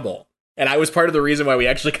got in trouble. And I was part of the reason why we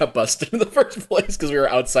actually got busted in the first place, because we were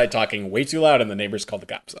outside talking way too loud and the neighbors called the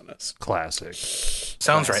cops on us. Classic.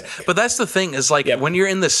 Sounds right. But that's the thing is like when you're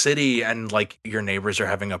in the city and like your neighbors are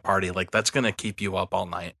having a party, like that's going to keep you up all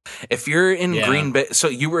night. If you're in Green Bay,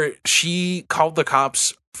 so she called the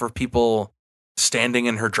cops for people standing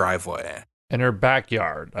in her driveway. In her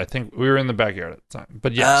backyard. I think we were in the backyard at the time.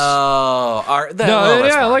 But yes. Oh,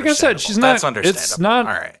 like I said, she's not. That's understandable. It's not.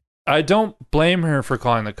 All right. I don't blame her for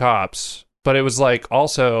calling the cops, but it was like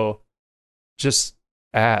also just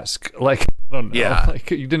ask. Like, I don't know. Yeah.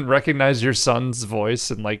 Like, you didn't recognize your son's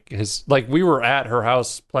voice, and like we were at her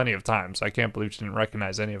house plenty of times. I can't believe she didn't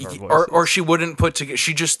recognize any of our voices. Or she wouldn't put together.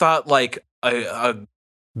 She just thought like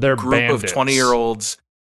They're group bandits. of 20-year-olds.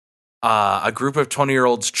 A group of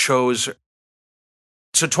 20-year-olds chose.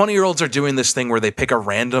 So 20-year-olds are doing this thing where they pick a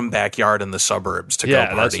random backyard in the suburbs to go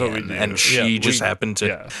party in, and she just happened to.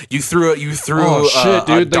 Yeah. You threw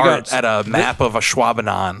a dart at a map of a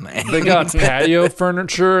Schwabenon. They got patio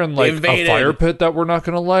furniture and like a fire pit that we're not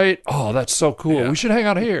going to light. Oh, that's so cool. Yeah. We should hang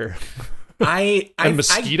out here. And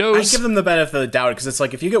mosquitoes. I give them the benefit of the doubt, because it's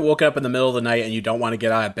like if you get woken up in the middle of the night and you don't want to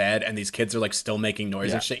get out of bed and these kids are like still making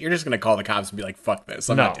noise and shit, you're just going to call the cops and be like, "Fuck this!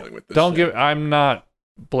 I'm not dealing with this." I'm not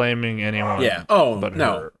blaming anyone. Yeah. Oh, but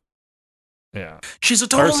no. Her. Yeah. She's a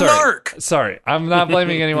total narc. Sorry, I'm not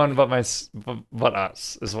blaming anyone but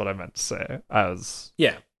us. Is what I meant to say.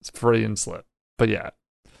 It's Freudian slip. But yeah.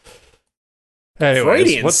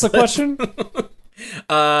 Anyways, what's the question?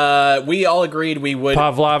 We all agreed we would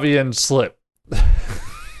Pavlovian slip.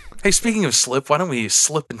 Hey, speaking of slip, why don't we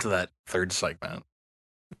slip into that third segment?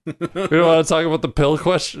 We don't want to talk about the pill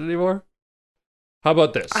question anymore. How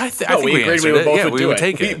about this? I think we agreed we would both would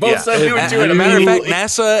take it. We both said we would do it. As a matter of fact,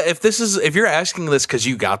 NASA, if you're asking this because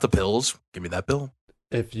you got the pills, give me that pill.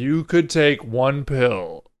 If you could take one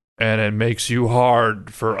pill and it makes you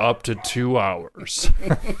hard for up to 2 hours,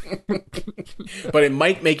 but it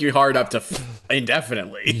might make you hard up to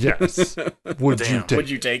indefinitely. Yes. Would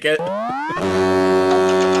you take it?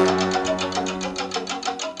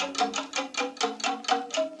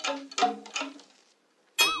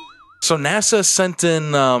 So NASA sent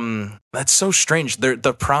in, that's so strange.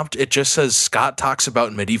 The prompt, it just says, Scott talks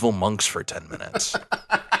about medieval monks for 10 minutes.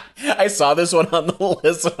 I saw this one on the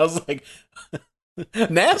list and I was like,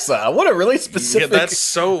 NASA, what a really specific... Yeah, that's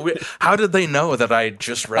so weird. How did they know that I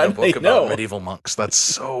just read a book about medieval monks? That's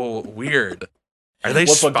so weird. Are they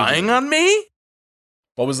spying on me?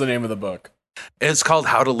 What was the name of the book? It's called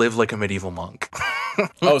How to Live Like a Medieval Monk.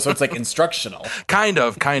 Oh, so it's like instructional. Kind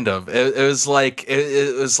of. It was like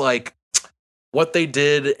what they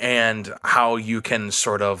did and how you can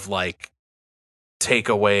sort of like take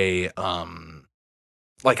away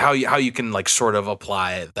like how you can like sort of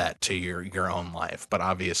apply that to your own life. But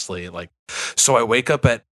obviously, like, so I wake up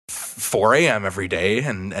at 4 a.m. every day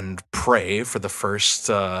and pray for the first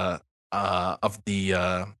of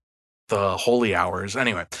the holy hours.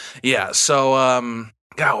 Anyway, yeah. So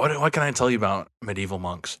God, what can I tell you about medieval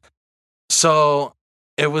monks? So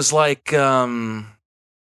it was like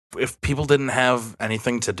if people didn't have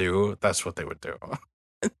anything to do, that's what they would do.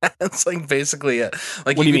 That's like basically it.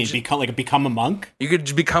 Like, what do you mean? Become a monk? You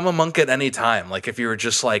could become a monk at any time. Like if you were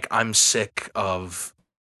just like, I'm sick of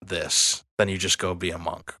this, then you just go be a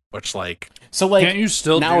monk. Which like, so like, can't you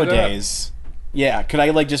still nowadays? Yeah, could I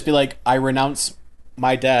like just be like, I renounce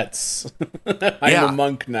my debts. I'm a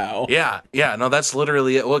monk now. Yeah. No, that's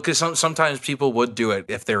literally it. Well, because sometimes people would do it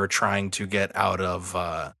if they were trying to get out of,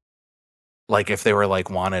 like if they were like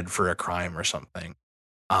wanted for a crime or something,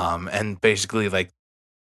 and basically like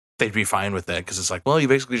they'd be fine with it because it's like, well, you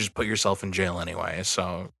basically just put yourself in jail anyway,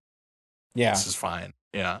 so yeah, this is fine.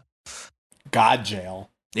 Yeah, God jail.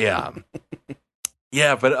 Yeah,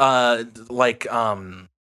 yeah, but like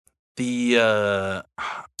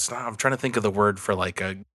it's not, I'm trying to think of the word for like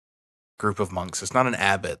a group of monks. It's not an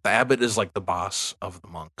abbot. The abbot is like the boss of the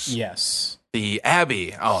monks. Yes. The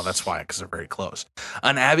abbey. Oh, that's why, because they're very close.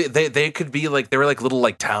 An abbey. They could be like, they were like little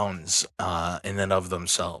like towns in and of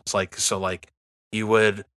themselves. Like, so like you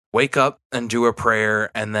would wake up and do a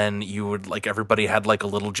prayer, and then you would like, everybody had like a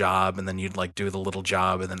little job, and then you'd like do the little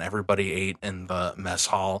job, and then everybody ate in the mess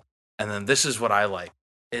hall. And then this is what I like,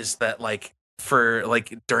 is that like for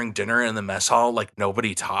like during dinner in the mess hall, like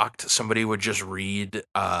nobody talked. Somebody would just read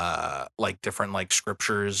like different like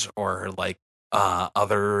scriptures or like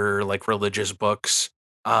other like religious books,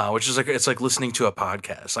 which is like, it's like listening to a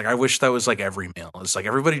podcast. Like I wish that was like every meal. It's like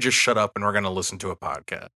everybody just shut up and we're gonna listen to a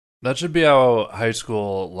podcast. That should be how high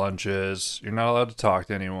school lunch is. You're not allowed to talk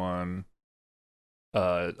to anyone.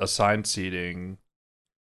 Assigned seating.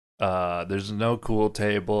 There's no cool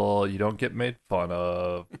table. You don't get made fun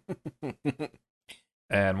of.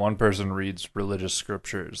 And one person reads religious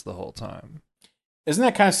scriptures the whole time. Isn't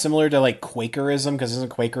that kind of similar to like Quakerism? Because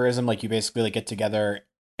isn't Quakerism like you basically like get together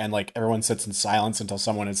and like everyone sits in silence until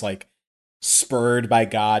someone is like spurred by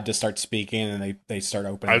God to start speaking, and they start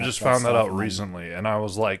opening. I just found that out recently, and I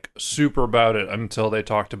was like super about it until they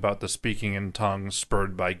talked about the speaking in tongues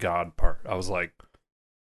spurred by God part. I was like,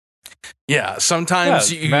 yeah,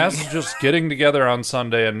 sometimes mass is just getting together on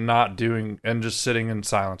Sunday and not doing and just sitting in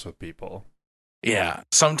silence with people. Yeah,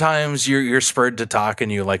 sometimes you're spurred to talk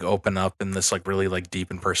and you like open up in this like really like deep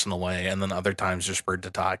and personal way, and then other times you're spurred to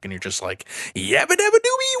talk and you're just like yabba dabba doobie.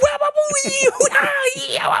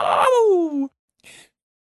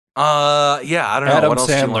 Yeah, I don't know. Adam What else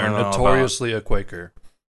Sandler, notoriously a Quaker.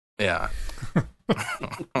 Yeah.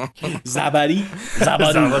 Zabadi.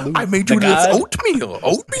 I made you this oatmeal.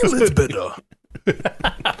 Oatmeal is better.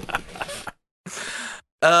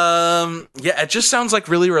 Yeah, it just sounds like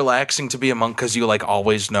really relaxing to be a monk because you like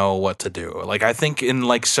always know what to do. Like I think in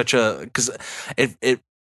like because it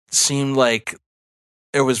seemed like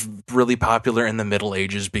it was really popular in the Middle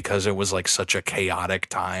Ages because it was like such a chaotic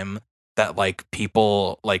time that like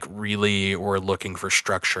people like really were looking for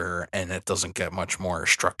structure, and it doesn't get much more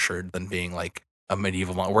structured than being like a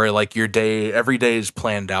medieval monk where like every day is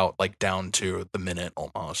planned out like down to the minute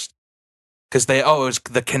almost. Because it was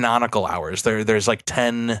the canonical hours. There's like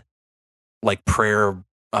 10 like prayer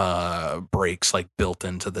breaks like built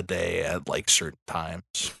into the day at like certain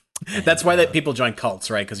times. That's why that people join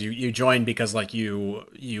cults, right? Because you join because like you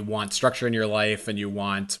want structure in your life and you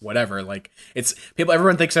want whatever. Like it's people.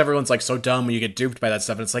 Everyone thinks everyone's like so dumb when you get duped by that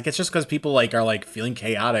stuff. And it's like it's just because people like are like feeling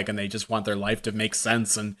chaotic and they just want their life to make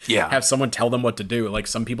sense and have someone tell them what to do. Like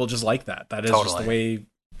some people just like that. That is just the way.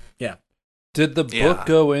 Yeah. Did the book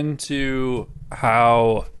go into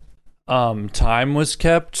how time was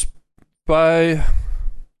kept by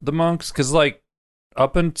the monks? Because, like,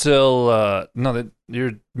 up until...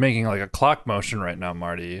 you're making, like, a clock motion right now,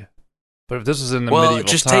 Marty. But if this is in the medieval times... Well,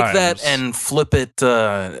 just take that and flip it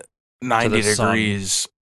 90 degrees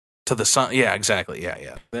to the sun. Yeah, exactly.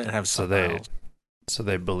 Yeah. So they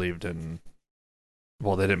believed in...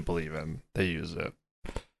 Well, they didn't believe in. They used it.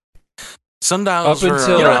 Sundials were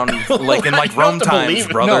around, like in like Rome times,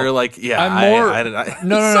 brother. No, like, yeah,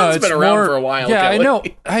 no. It's been around for a while. Yeah,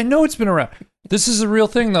 Kelly. I know it's been around. This is a real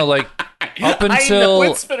thing, though. Like up until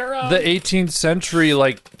the 18th century,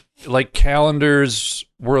 like calendars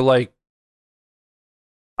were like,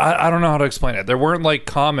 I don't know how to explain it. They weren't like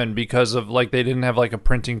common because of like they didn't have like a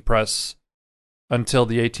printing press until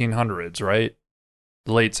the 1800s, right?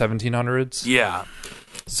 The late 1700s. Yeah.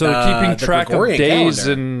 So keeping track of days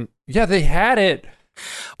calendar. And yeah, they had it.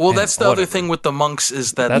 Well, that's the other thing with the monks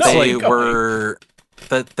is that I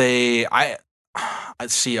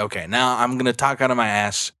see. Okay, now I'm gonna talk out of my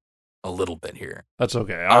ass a little bit here. That's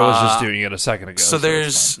okay. I was just doing it a second ago. So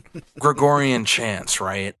there's Gregorian chants,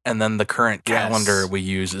 right? And then the current calendar we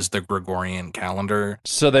use is the Gregorian calendar.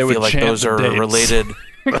 So they would feel like chant those are dates. Related.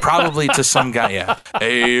 Probably to some guy, yeah.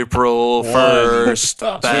 April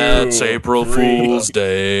 1st, that's April Fool's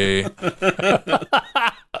Day.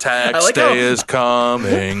 Tax day is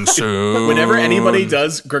coming soon. Whenever anybody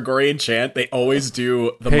does Gregorian chant, they always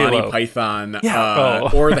do the Monty Python or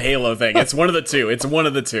the Halo thing. It's one of the two. It's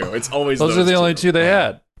always those are the only two they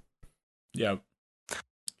had. Yep.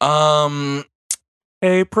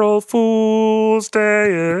 April Fool's Day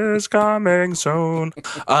is coming soon.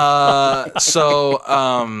 But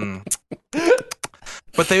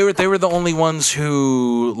they were the only ones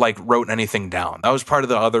who like wrote anything down. That was part of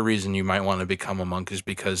the other reason you might want to become a monk, is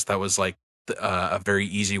because that was like a very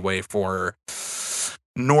easy way for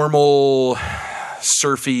normal,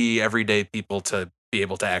 surfy, everyday people to be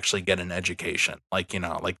able to actually get an education. Like,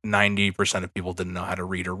 like 90% of people didn't know how to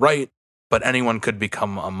read or write. But anyone could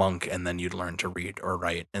become a monk, and then you'd learn to read or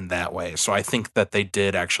write in that way. So I think that they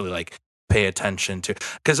did actually like pay attention to,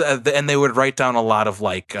 because and they would write down a lot of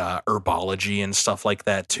like herbology and stuff like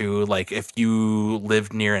that too. Like if you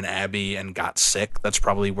lived near an abbey and got sick, that's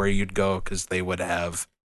probably where you'd go, because they would have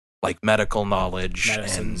like medical knowledge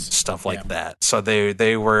and stuff like that. So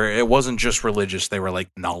they were. It wasn't just religious; they were like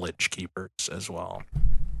knowledge keepers as well.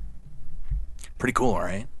 Pretty cool,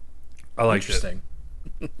 right? I like it.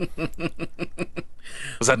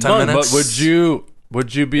 Was that 10 minutes? But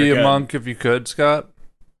would you be a monk if you could, Scott?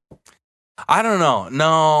 I don't know.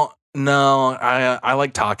 No. I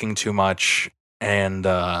like talking too much, and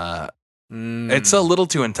it's a little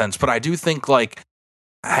too intense. But I do think like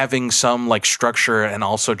having some like structure, and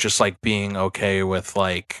also just like being okay with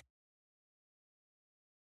like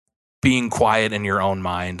being quiet in your own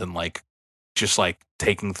mind and like just like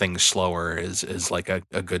taking things slower is like a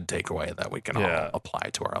good takeaway that we can all apply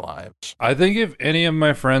to our lives. I think if any of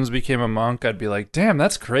my friends became a monk, I'd be like, damn,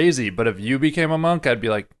 that's crazy. But if you became a monk, I'd be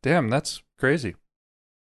like, damn, that's crazy.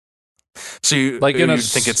 So you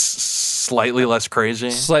think it's slightly less crazy?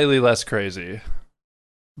 Slightly less crazy.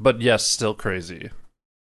 But yes, still crazy.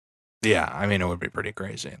 Yeah, I mean, it would be pretty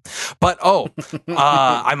crazy. But,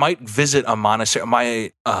 I might visit a monastery.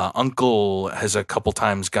 My uncle has a couple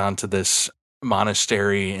times gone to this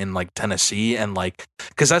monastery in like Tennessee, and like,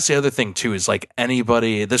 because that's the other thing too, is like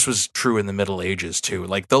anybody, this was true in the Middle Ages too,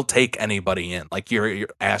 like they'll take anybody in. Like you're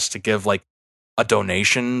asked to give like a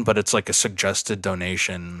donation, but it's like a suggested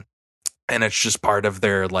donation, and it's just part of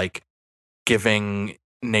their like giving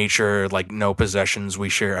nature, like no possessions, we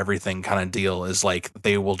share everything kind of deal, is like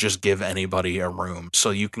they will just give anybody a room.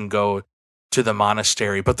 So you can go to the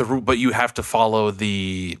monastery, but you have to follow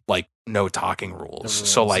the like no talking rules.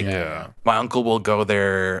 So like my uncle will go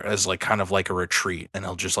there as like kind of like a retreat, and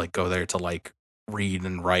he'll just like go there to like read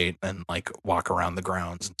and write and like walk around the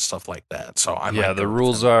grounds and stuff like that. So the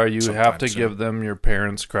rules are you have to give them your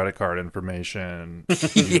parents' credit card information.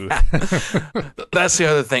 Yeah. That's the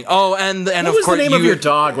other thing. Oh, and what of was course the name of your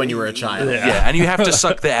dog when you were a child? Yeah, and you have to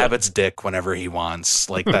suck the abbot's dick whenever he wants.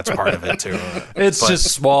 Like that's part of it too. It's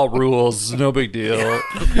just small rules, no big deal.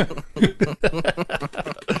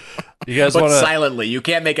 You guys want silently? You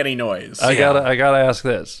can't make any noise. I gotta ask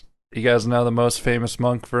this. You guys know the most famous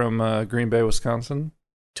monk from Green Bay, Wisconsin?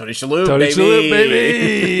 Tony Shalhoub,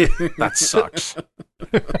 baby. That sucks.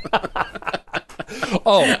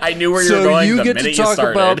 I knew where you were going. You get to talk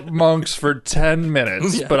about monks for 10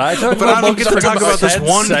 minutes, but I don't get to talk about this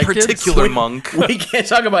one particular monk. We can't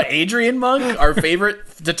talk about Adrian Monk, our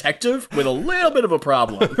favorite detective, with a little bit of a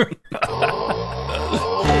problem.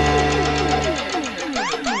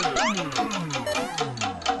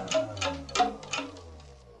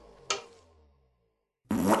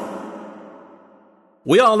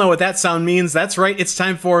 We all know what that sound means. That's right. It's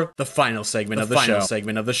time for the final segment of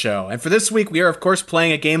the show. And for this week, we are, of course,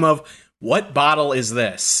 playing a game of What Bottle Is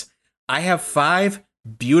This? I have 5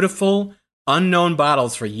 beautiful, unknown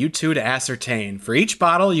bottles for you two to ascertain. For each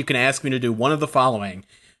bottle, you can ask me to do one of the following.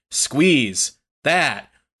 Squeeze that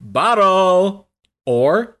bottle.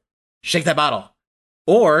 Or shake that bottle.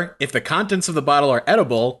 Or, if the contents of the bottle are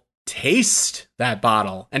edible, taste that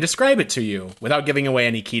bottle and describe it to you without giving away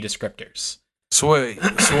any key descriptors. So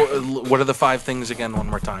what are the 5 things again, one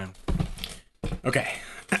more time? Okay.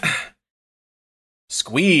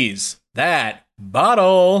 Squeeze that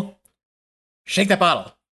bottle. Shake that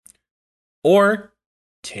bottle. Or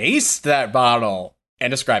taste that bottle and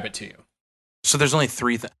describe it to you. So there's only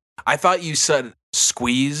 3 things. I thought you said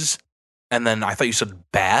squeeze, and then I thought you said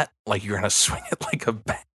bat, like you're going to swing it like a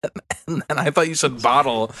bat. And then I thought you said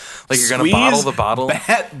bottle, like you're going to bottle the bottle.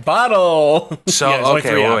 Bat bottle. So,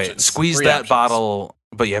 okay, wait. Squeeze that bottle,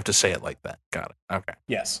 but you have to say it like that. Got it. Okay.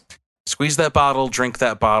 Yes. Squeeze that bottle, drink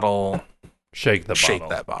that bottle, shake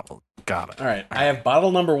that bottle. Got it. All right. I have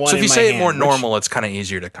bottle number 1 in my hand. So if you say it more normal, it's kind of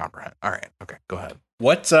easier to comprehend. All right. Okay, go ahead.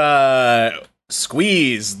 What,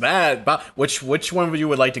 squeeze that bottle. Which one would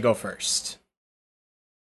you like to go first?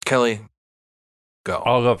 Kelly, go.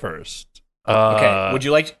 I'll go first. Okay, would you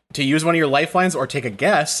like to use one of your lifelines or take a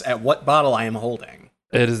guess at what bottle I am holding?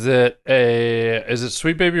 Is it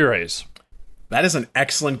Sweet Baby Ray's? That is an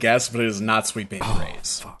excellent guess, but it is not Sweet Baby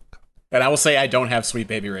Ray's. Fuck. And I will say I don't have Sweet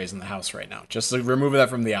Baby Ray's in the house right now. Just to remove that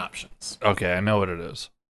from the options. Okay, I know what it is.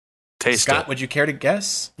 Taste Scott, it. would you care to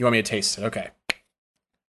guess? You want me to taste it? Okay.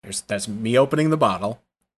 That's me opening the bottle.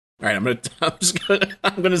 All right,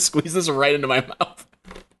 I'm gonna squeeze this right into my mouth.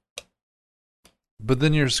 But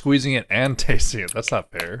then you're squeezing it and tasting it. That's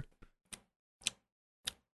not fair.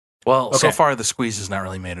 Well, okay. So far the squeeze has not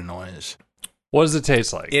really made a noise. What does it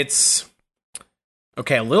taste like? It's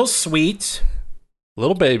a little sweet,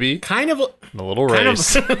 little baby, kind of a little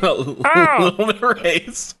race, a little bit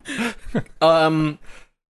race.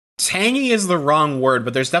 Tangy is the wrong word,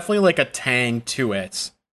 but there's definitely like a tang to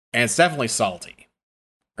it, and it's definitely salty.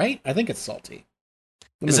 Right? I think it's salty.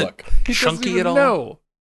 Is it chunky at all? No.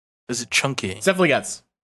 Is it chunky? It's definitely gets.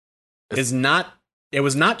 It was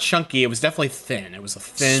not chunky. It was definitely thin. It was a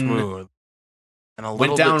thin, smooth, and a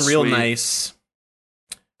little went down bit real sweet. Nice.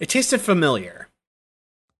 It tasted familiar.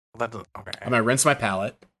 Okay. I'm gonna rinse my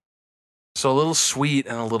palate. So a little sweet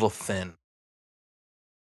and a little thin.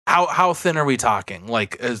 How thin are we talking?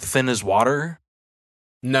 Like as thin as water?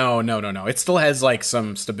 No. It still has like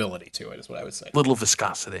some stability to it, is what I would say. Little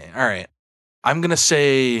viscosity. All right. I'm gonna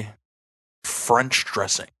say French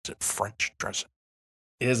dressing. Is it French dressing?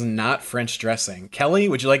 It is not French dressing. Kelly,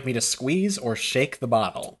 would you like me to squeeze or shake the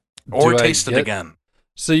bottle? Or taste it again?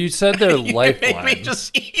 So you said they're lifelines. You make me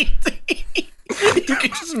just eat. You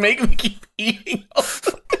can just make me keep eating.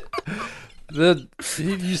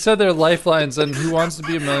 You said they're lifelines, and Who Wants to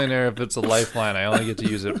Be a Millionaire? If it's a lifeline, I only get to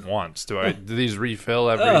use it once. Do these refill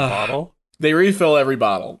every bottle? They refill every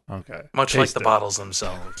bottle. Okay. Much like the bottles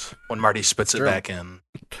themselves when Marty spits it back in.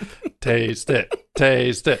 Taste it.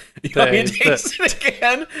 Taste it. You want me to taste it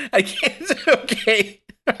again? I can't. Okay.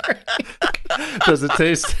 Does it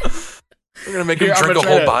taste? We're going to make him drink a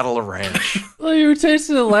whole bottle of ranch. Well, you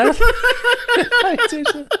tasted it last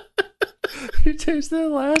You tasted it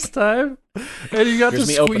last time. And you got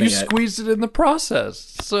squeezed it in the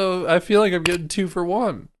process. So I feel like I'm getting 2 for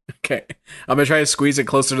 1. Okay. I'm going to try to squeeze it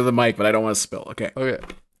closer to the mic, but I don't want to spill. Okay.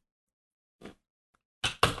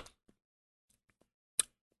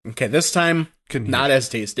 Okay, this time, not as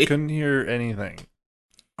tasty. Couldn't hear anything.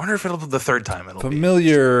 I wonder if it'll be the third time it'll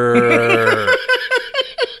familiar.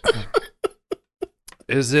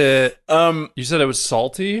 Is it, you said it was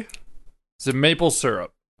salty? Is it maple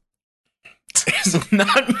syrup? It's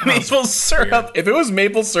not maple syrup. Weird. If it was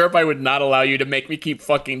maple syrup, I would not allow you to make me keep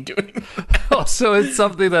fucking doing that. Oh, so it's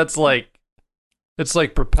something that's like, it's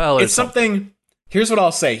like Propel or It's something, here's what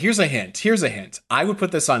I'll say. Here's a hint. I would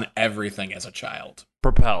put this on everything as a child.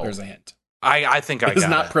 Propel. There's a hint. I think I got it. It's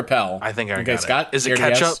not Propel. I think I got Scott, it. Is it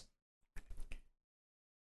ketchup?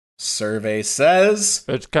 Survey says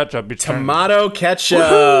it's ketchup. Tomato ketchup.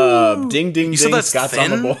 Woo-hoo! Ding, ding, ding. Scott's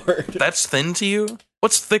thin? on the board. That's thin to you?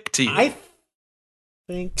 What's thick to you? I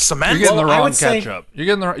think You're cement. getting the wrong ketchup. You're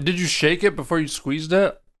getting the. Did you shake it before you squeezed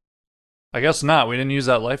it? I guess not. We didn't use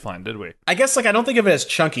that lifeline, did we? I guess I don't think of it as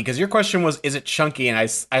chunky because your question was, is it chunky? And I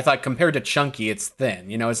thought compared to chunky, it's thin.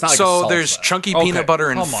 You know, it's not like so there's chunky peanut butter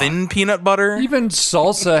and thin peanut butter. Even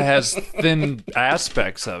salsa has thin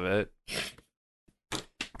aspects of it.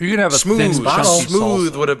 You can have a smooth thin bottle.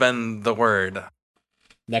 Smooth salsa. would have been the word.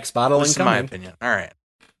 Next bottle incoming. In my opinion. All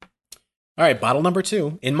right. Bottle number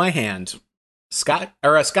 2 in my hand. Scott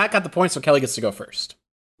got the point, so Kelly gets to go first.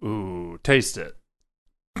 Ooh, taste it.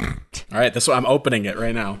 All right, this one I'm opening it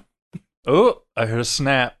right now. Oh, I heard a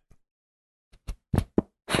snap.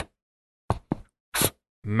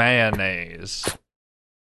 Mayonnaise.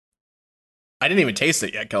 I didn't even taste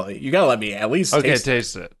it yet, Kelly. You gotta let me at least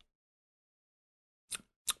taste it.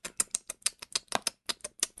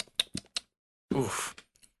 Oof.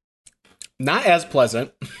 Not as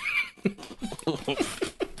pleasant.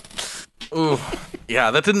 Ooh.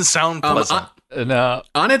 Yeah, that didn't sound pleasant. No.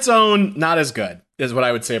 On its own, not as good, is what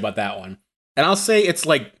I would say about that one. And I'll say it's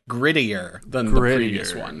like grittier than the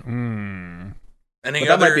previous one. But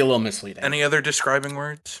that might be a little misleading. Any other describing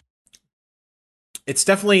words? It's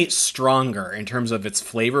definitely stronger in terms of its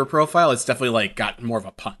flavor profile. It's definitely like got more of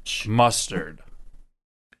a punch. Mustard.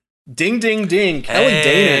 Ding, ding, ding. Kelly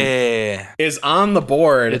Danon is on the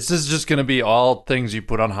board. This is just going to be all things you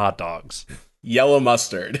put on hot dogs. Yellow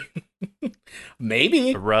mustard.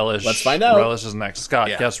 Maybe. Relish. Let's find out. Relish is next. Scott,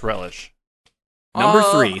 guess relish. Number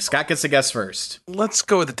 3. Scott gets to guess first. Let's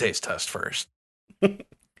go with the taste test first.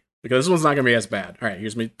 Because this one's not going to be as bad. All right,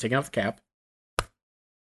 here's me taking off the cap.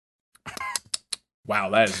 Wow,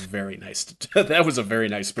 that is very nice. That was a very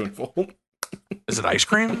nice spoonful. Is it ice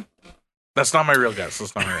cream? That's not my real guess.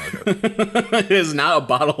 That's not my real guess. It is not a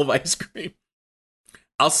bottle of ice cream.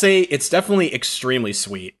 I'll say it's definitely extremely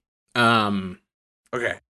sweet.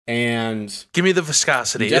 Okay. And give me the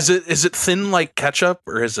viscosity. Is it thin like ketchup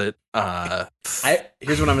or is it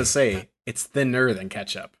here's what I'm gonna say. It's thinner than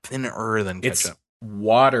ketchup. Thinner than ketchup. It's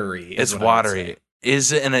watery. It's watery.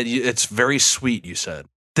 Is it? And it's very sweet. You said.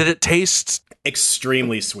 Did it taste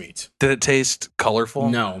extremely sweet? Did it taste colorful?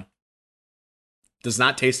 No. Does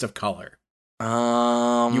not taste of color.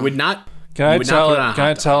 You would not. Can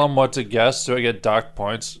I tell him what to guess? Do I get dock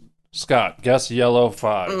points? Scott, guess yellow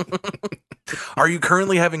 5. Are you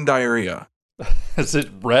currently having diarrhea? Is it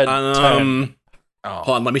red 10?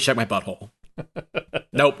 Hold on, let me check my butthole.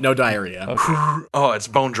 Nope, no diarrhea. Okay. Oh, it's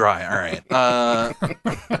bone dry. All right.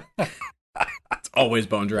 It's always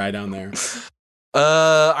bone dry down there.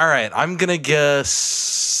 All right. I'm gonna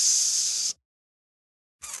guess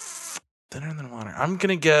thinner than water. I'm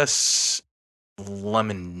gonna guess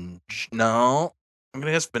lemon. No, I'm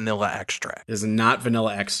gonna guess vanilla extract. It is not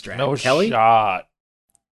vanilla extract. No, Kelly? Shot.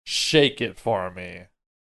 Shake it for me.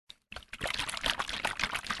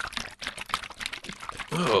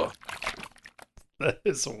 Ugh. That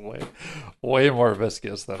is way more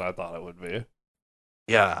viscous than I thought it would be.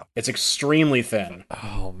 Yeah, it's extremely thin.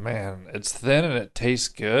 Oh man, it's thin and it tastes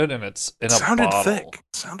good, and it's in a Sounded bottle. thick.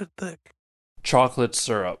 Sounded thick. Chocolate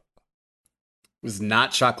syrup. was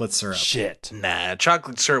not chocolate syrup. Shit. Nah,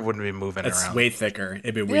 chocolate syrup wouldn't be moving It's around. way thicker.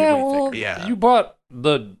 It'd be way thicker. Yeah. You bought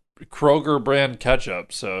the Kroger brand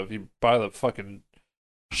ketchup, so if you buy the fucking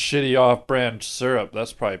shitty off-brand syrup,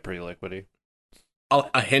 that's probably pretty liquidy.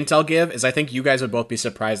 A hint I'll give is I think you guys would both be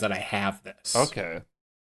surprised that I have this. Okay.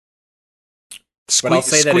 But I'll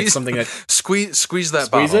say that it's something that... Squeeze that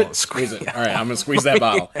bottle. Squeeze it. All right, I'm going to squeeze that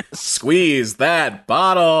bottle. Squeeze that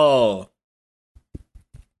bottle!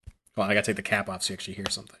 Well, I got to take the cap off so you actually hear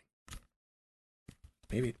something.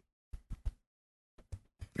 Maybe...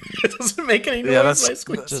 It doesn't make any noise. Yeah, that's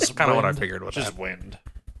kind of what I figured with just that. wind.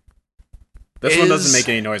 This one doesn't make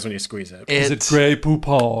any noise when you squeeze it. Is it Grey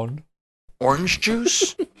Poupon? Orange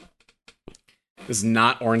juice? This is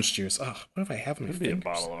not orange juice. Oh, what if I have in my Could be a fingers?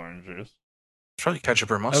 bottle of orange juice. It's probably ketchup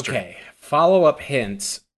or mustard. Okay, follow-up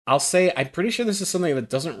hints. I'll say I'm pretty sure this is something that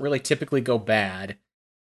doesn't really typically go bad.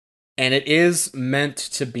 And it is meant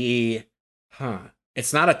to be...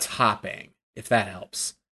 It's not a topping, if that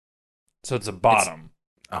helps. So it's a bottom.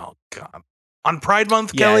 Oh, God. On Pride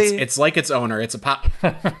Month, Yeah, Kelly? it's like its owner. It's a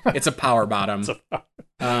power bottom.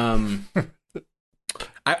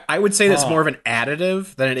 I would say that's more of an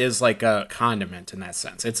additive than it is like a condiment in that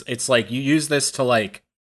sense. It's like you use this to like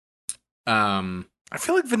I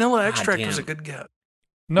feel like vanilla extract was a good get.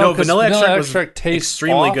 No, vanilla extract tastes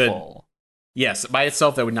extremely awful. good. Yes, by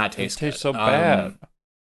itself that would not taste good. It tastes so bad.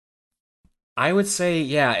 I would say,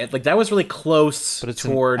 yeah, like that was really close But it's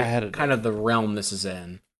toward an kind of the realm this is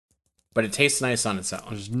in. But it tastes nice on its own.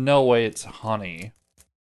 There's no way it's honey.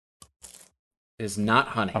 It is not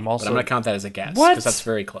honey. But I'm going to count that as a guess. What? Because that's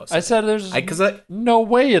very close. I said there's no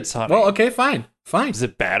way it's honey. Well, okay, fine. Is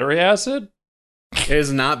it battery acid? It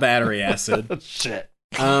is not battery acid. Shit.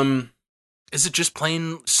 Is it just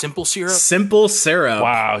plain simple syrup? Simple syrup.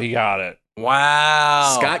 Wow, he got it.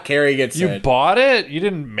 Wow. Scott Carey gets it. You bought it? You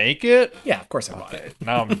didn't make it? Yeah, of course I bought it.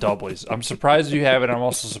 Now I'm doubly... I'm surprised you have it. I'm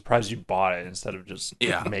also surprised you bought it instead of just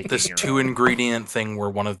making this your 2-ingredient thing where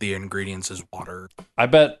one of the ingredients is water. I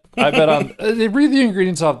bet on... read the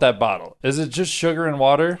ingredients off that bottle. Is it just sugar and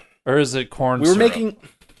water? Or is it corn syrup? Making...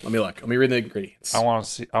 Let me look. Let me read the ingredients. I want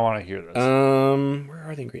to hear this. Where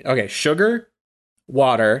are the ingredients? Okay, sugar,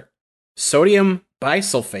 water, sodium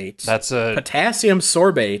bisulfate, that's a potassium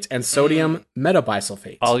sorbate, and sodium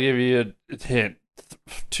metabisulfate. I'll give you a hint.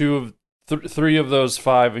 Three of those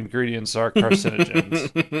 5 ingredients are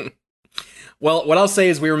carcinogens. Well, what I'll say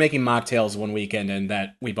is we were making mocktails one weekend, and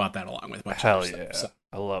that we bought that along with a bunch Hell of yeah! stuff, so.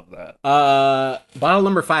 I love that. Bottle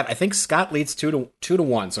number 5. I think Scott leads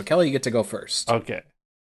 2-1. So Kelly, you get to go first. Okay.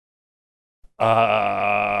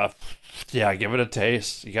 Yeah, give it a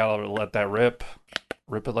taste. You gotta let that rip.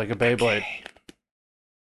 Rip it like a Beyblade. Okay.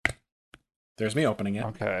 There's me opening it.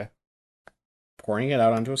 Okay. Pouring it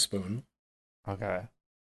out onto a spoon. Okay.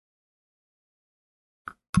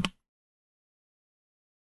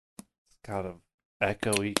 It's got a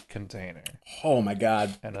echoey container. Oh my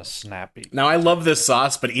god. And a snappy. Now I love this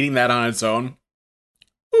sauce, but eating that on its own.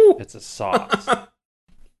 Ooh. It's a sauce.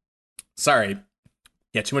 Sorry.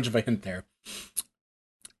 Yeah, too much of a hint there.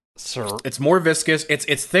 Sir. It's more viscous.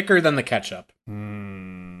 It's thicker than the ketchup.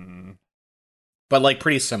 But like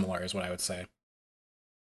pretty similar is what I would say.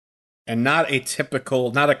 And not a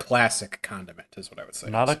classic condiment is what I would say.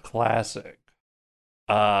 Not a classic.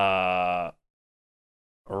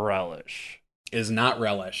 Relish. Is not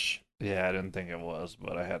relish. Yeah, I didn't think it was,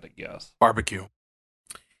 but I had to guess. Barbecue.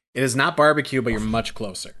 It is not barbecue, but you're much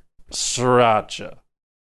closer. Sriracha.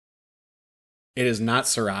 It is not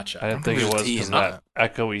sriracha. I didn't think it was because that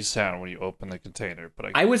echoey sound when you open the container.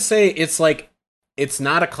 But I would say it's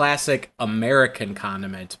not a classic American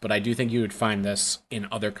condiment, but I do think you would find this in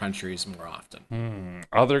other countries more often.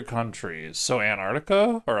 Other countries. So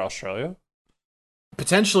Antarctica or Australia?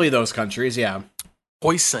 Potentially those countries, yeah.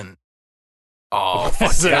 Hoisin. Oh,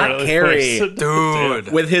 Scott Carey,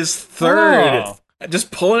 dude. With his third,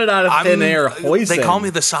 just pulling it out of thin air, hoisin. They call me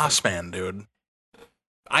the sauce man, dude.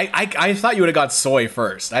 I thought you would have got soy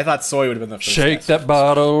first. I thought soy would have been the first. Shake that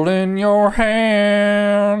bottle in your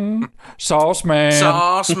hand, sauce man.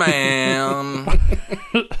 Sauce man.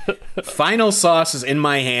 Final sauce is in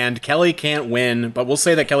my hand. Kelly can't win, but we'll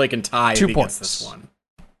say that Kelly can tie 2 if he points. gets this one.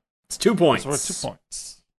 It's 2 points. That's worth 2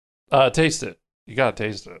 points. Taste it. You gotta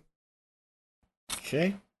taste it.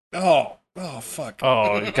 Okay. Oh, fuck.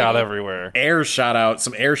 Oh, it got everywhere. Air shot out.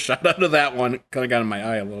 Some air shot out of that one. Kind of got in my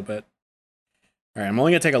eye a little bit. All right, I'm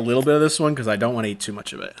only going to take a little bit of this one because I don't want to eat too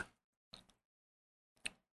much of it.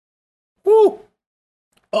 Woo!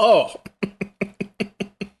 Oh!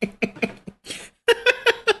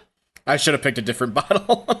 I should have picked a different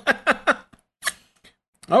bottle.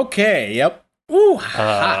 Okay, yep. Ooh,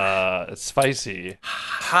 It's spicy.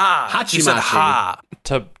 Hachimachi. You said ha.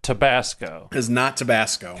 Tabasco. Is not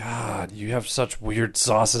Tabasco. God, you have such weird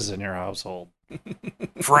sauces in your household.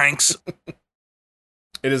 Frank's.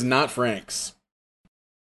 It is not Frank's.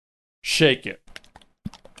 Shake it.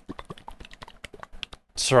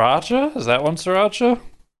 Sriracha? Is that one sriracha?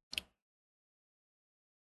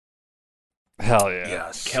 Hell yeah.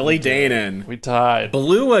 Yes. Kelly Danon. We tied.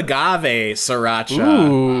 Blue agave sriracha.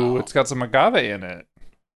 Ooh, it's got some agave in it.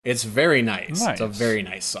 It's very nice. It's a very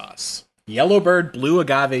nice sauce. Yellowbird blue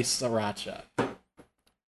agave sriracha.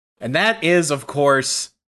 And that is, of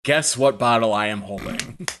course, guess what bottle I am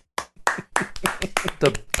holding.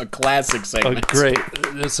 A classic segment.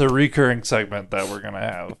 It's a recurring segment that we're going to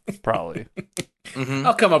have, probably. Mm-hmm.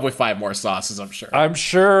 I'll come up with 5 more sauces, I'm sure. I'm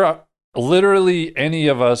sure literally any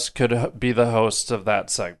of us could be the host of that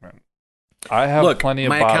segment. I have plenty of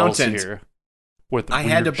bottles here. I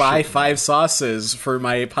had to buy 5 sauces for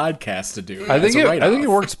my podcast to do. I think it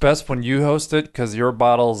works best when you host it because your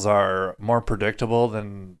bottles are more predictable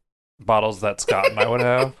than bottles that Scott and I would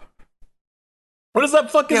have. What is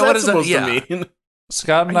that fucking supposed to mean?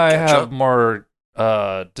 Scott and I have more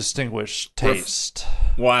distinguished taste.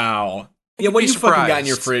 Wow. Yeah, what you fucking got in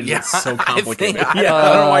your fridge? Yeah, it's so complicated. I don't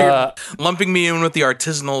know why you're lumping me in with the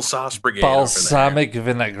artisanal sauce brigade. Balsamic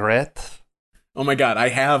vinaigrette. Oh my god, I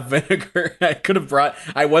have vinegar.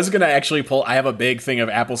 I was going to actually I have a big thing of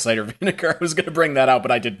apple cider vinegar. I was going to bring that out, but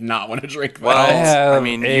I did not want to drink that. Well, I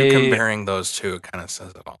mean, you comparing those two, it kind of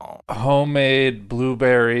says it all. Homemade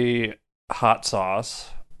blueberry hot sauce.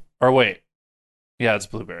 Or wait. Yeah, it's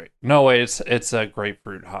blueberry. No, wait, it's a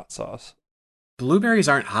grapefruit hot sauce. Blueberries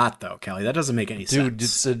aren't hot, though, Kelly. That doesn't make any sense. Dude,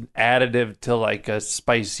 it's an additive to like a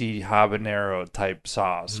spicy habanero type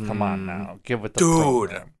sauce. Come on now. Give it the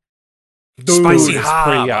program. Spicy it's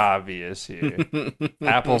pretty obvious here.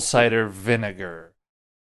 Apple cider vinegar.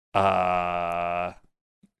 I'm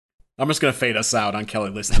just going to fade us out on Kelly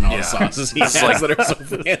listing all the sauces he has that are so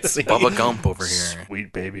fancy. Bubba Gump over here.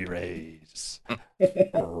 Sweet Baby Ray's.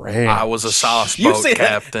 I was a sauce boat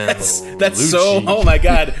captain. That's so, oh my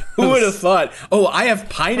god, who would have thought? Oh, I have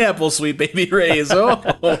pineapple Sweet Baby Ray's. Oh.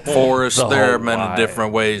 Forrest, there are many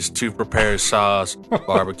different ways to prepare sauce.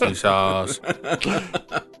 Barbecue sauce.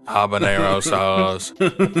 Habanero sauce.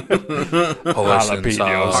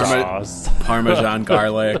 Jalapeno sauce. Parmesan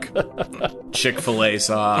garlic. Chick-fil-A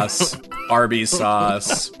sauce. Arby's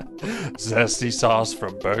sauce. Zesty sauce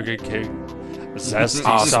from Burger King. Zesty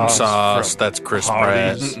awesome sauce. That's Chris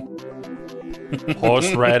Pratt.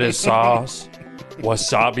 Horseradish sauce.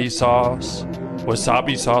 Wasabi sauce.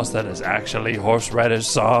 Wasabi sauce that is actually horseradish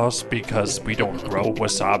sauce because we don't grow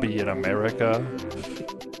wasabi in America.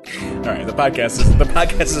 All right, the podcast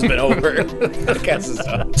has been over. The podcast is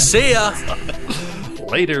done. See ya.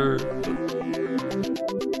 Later.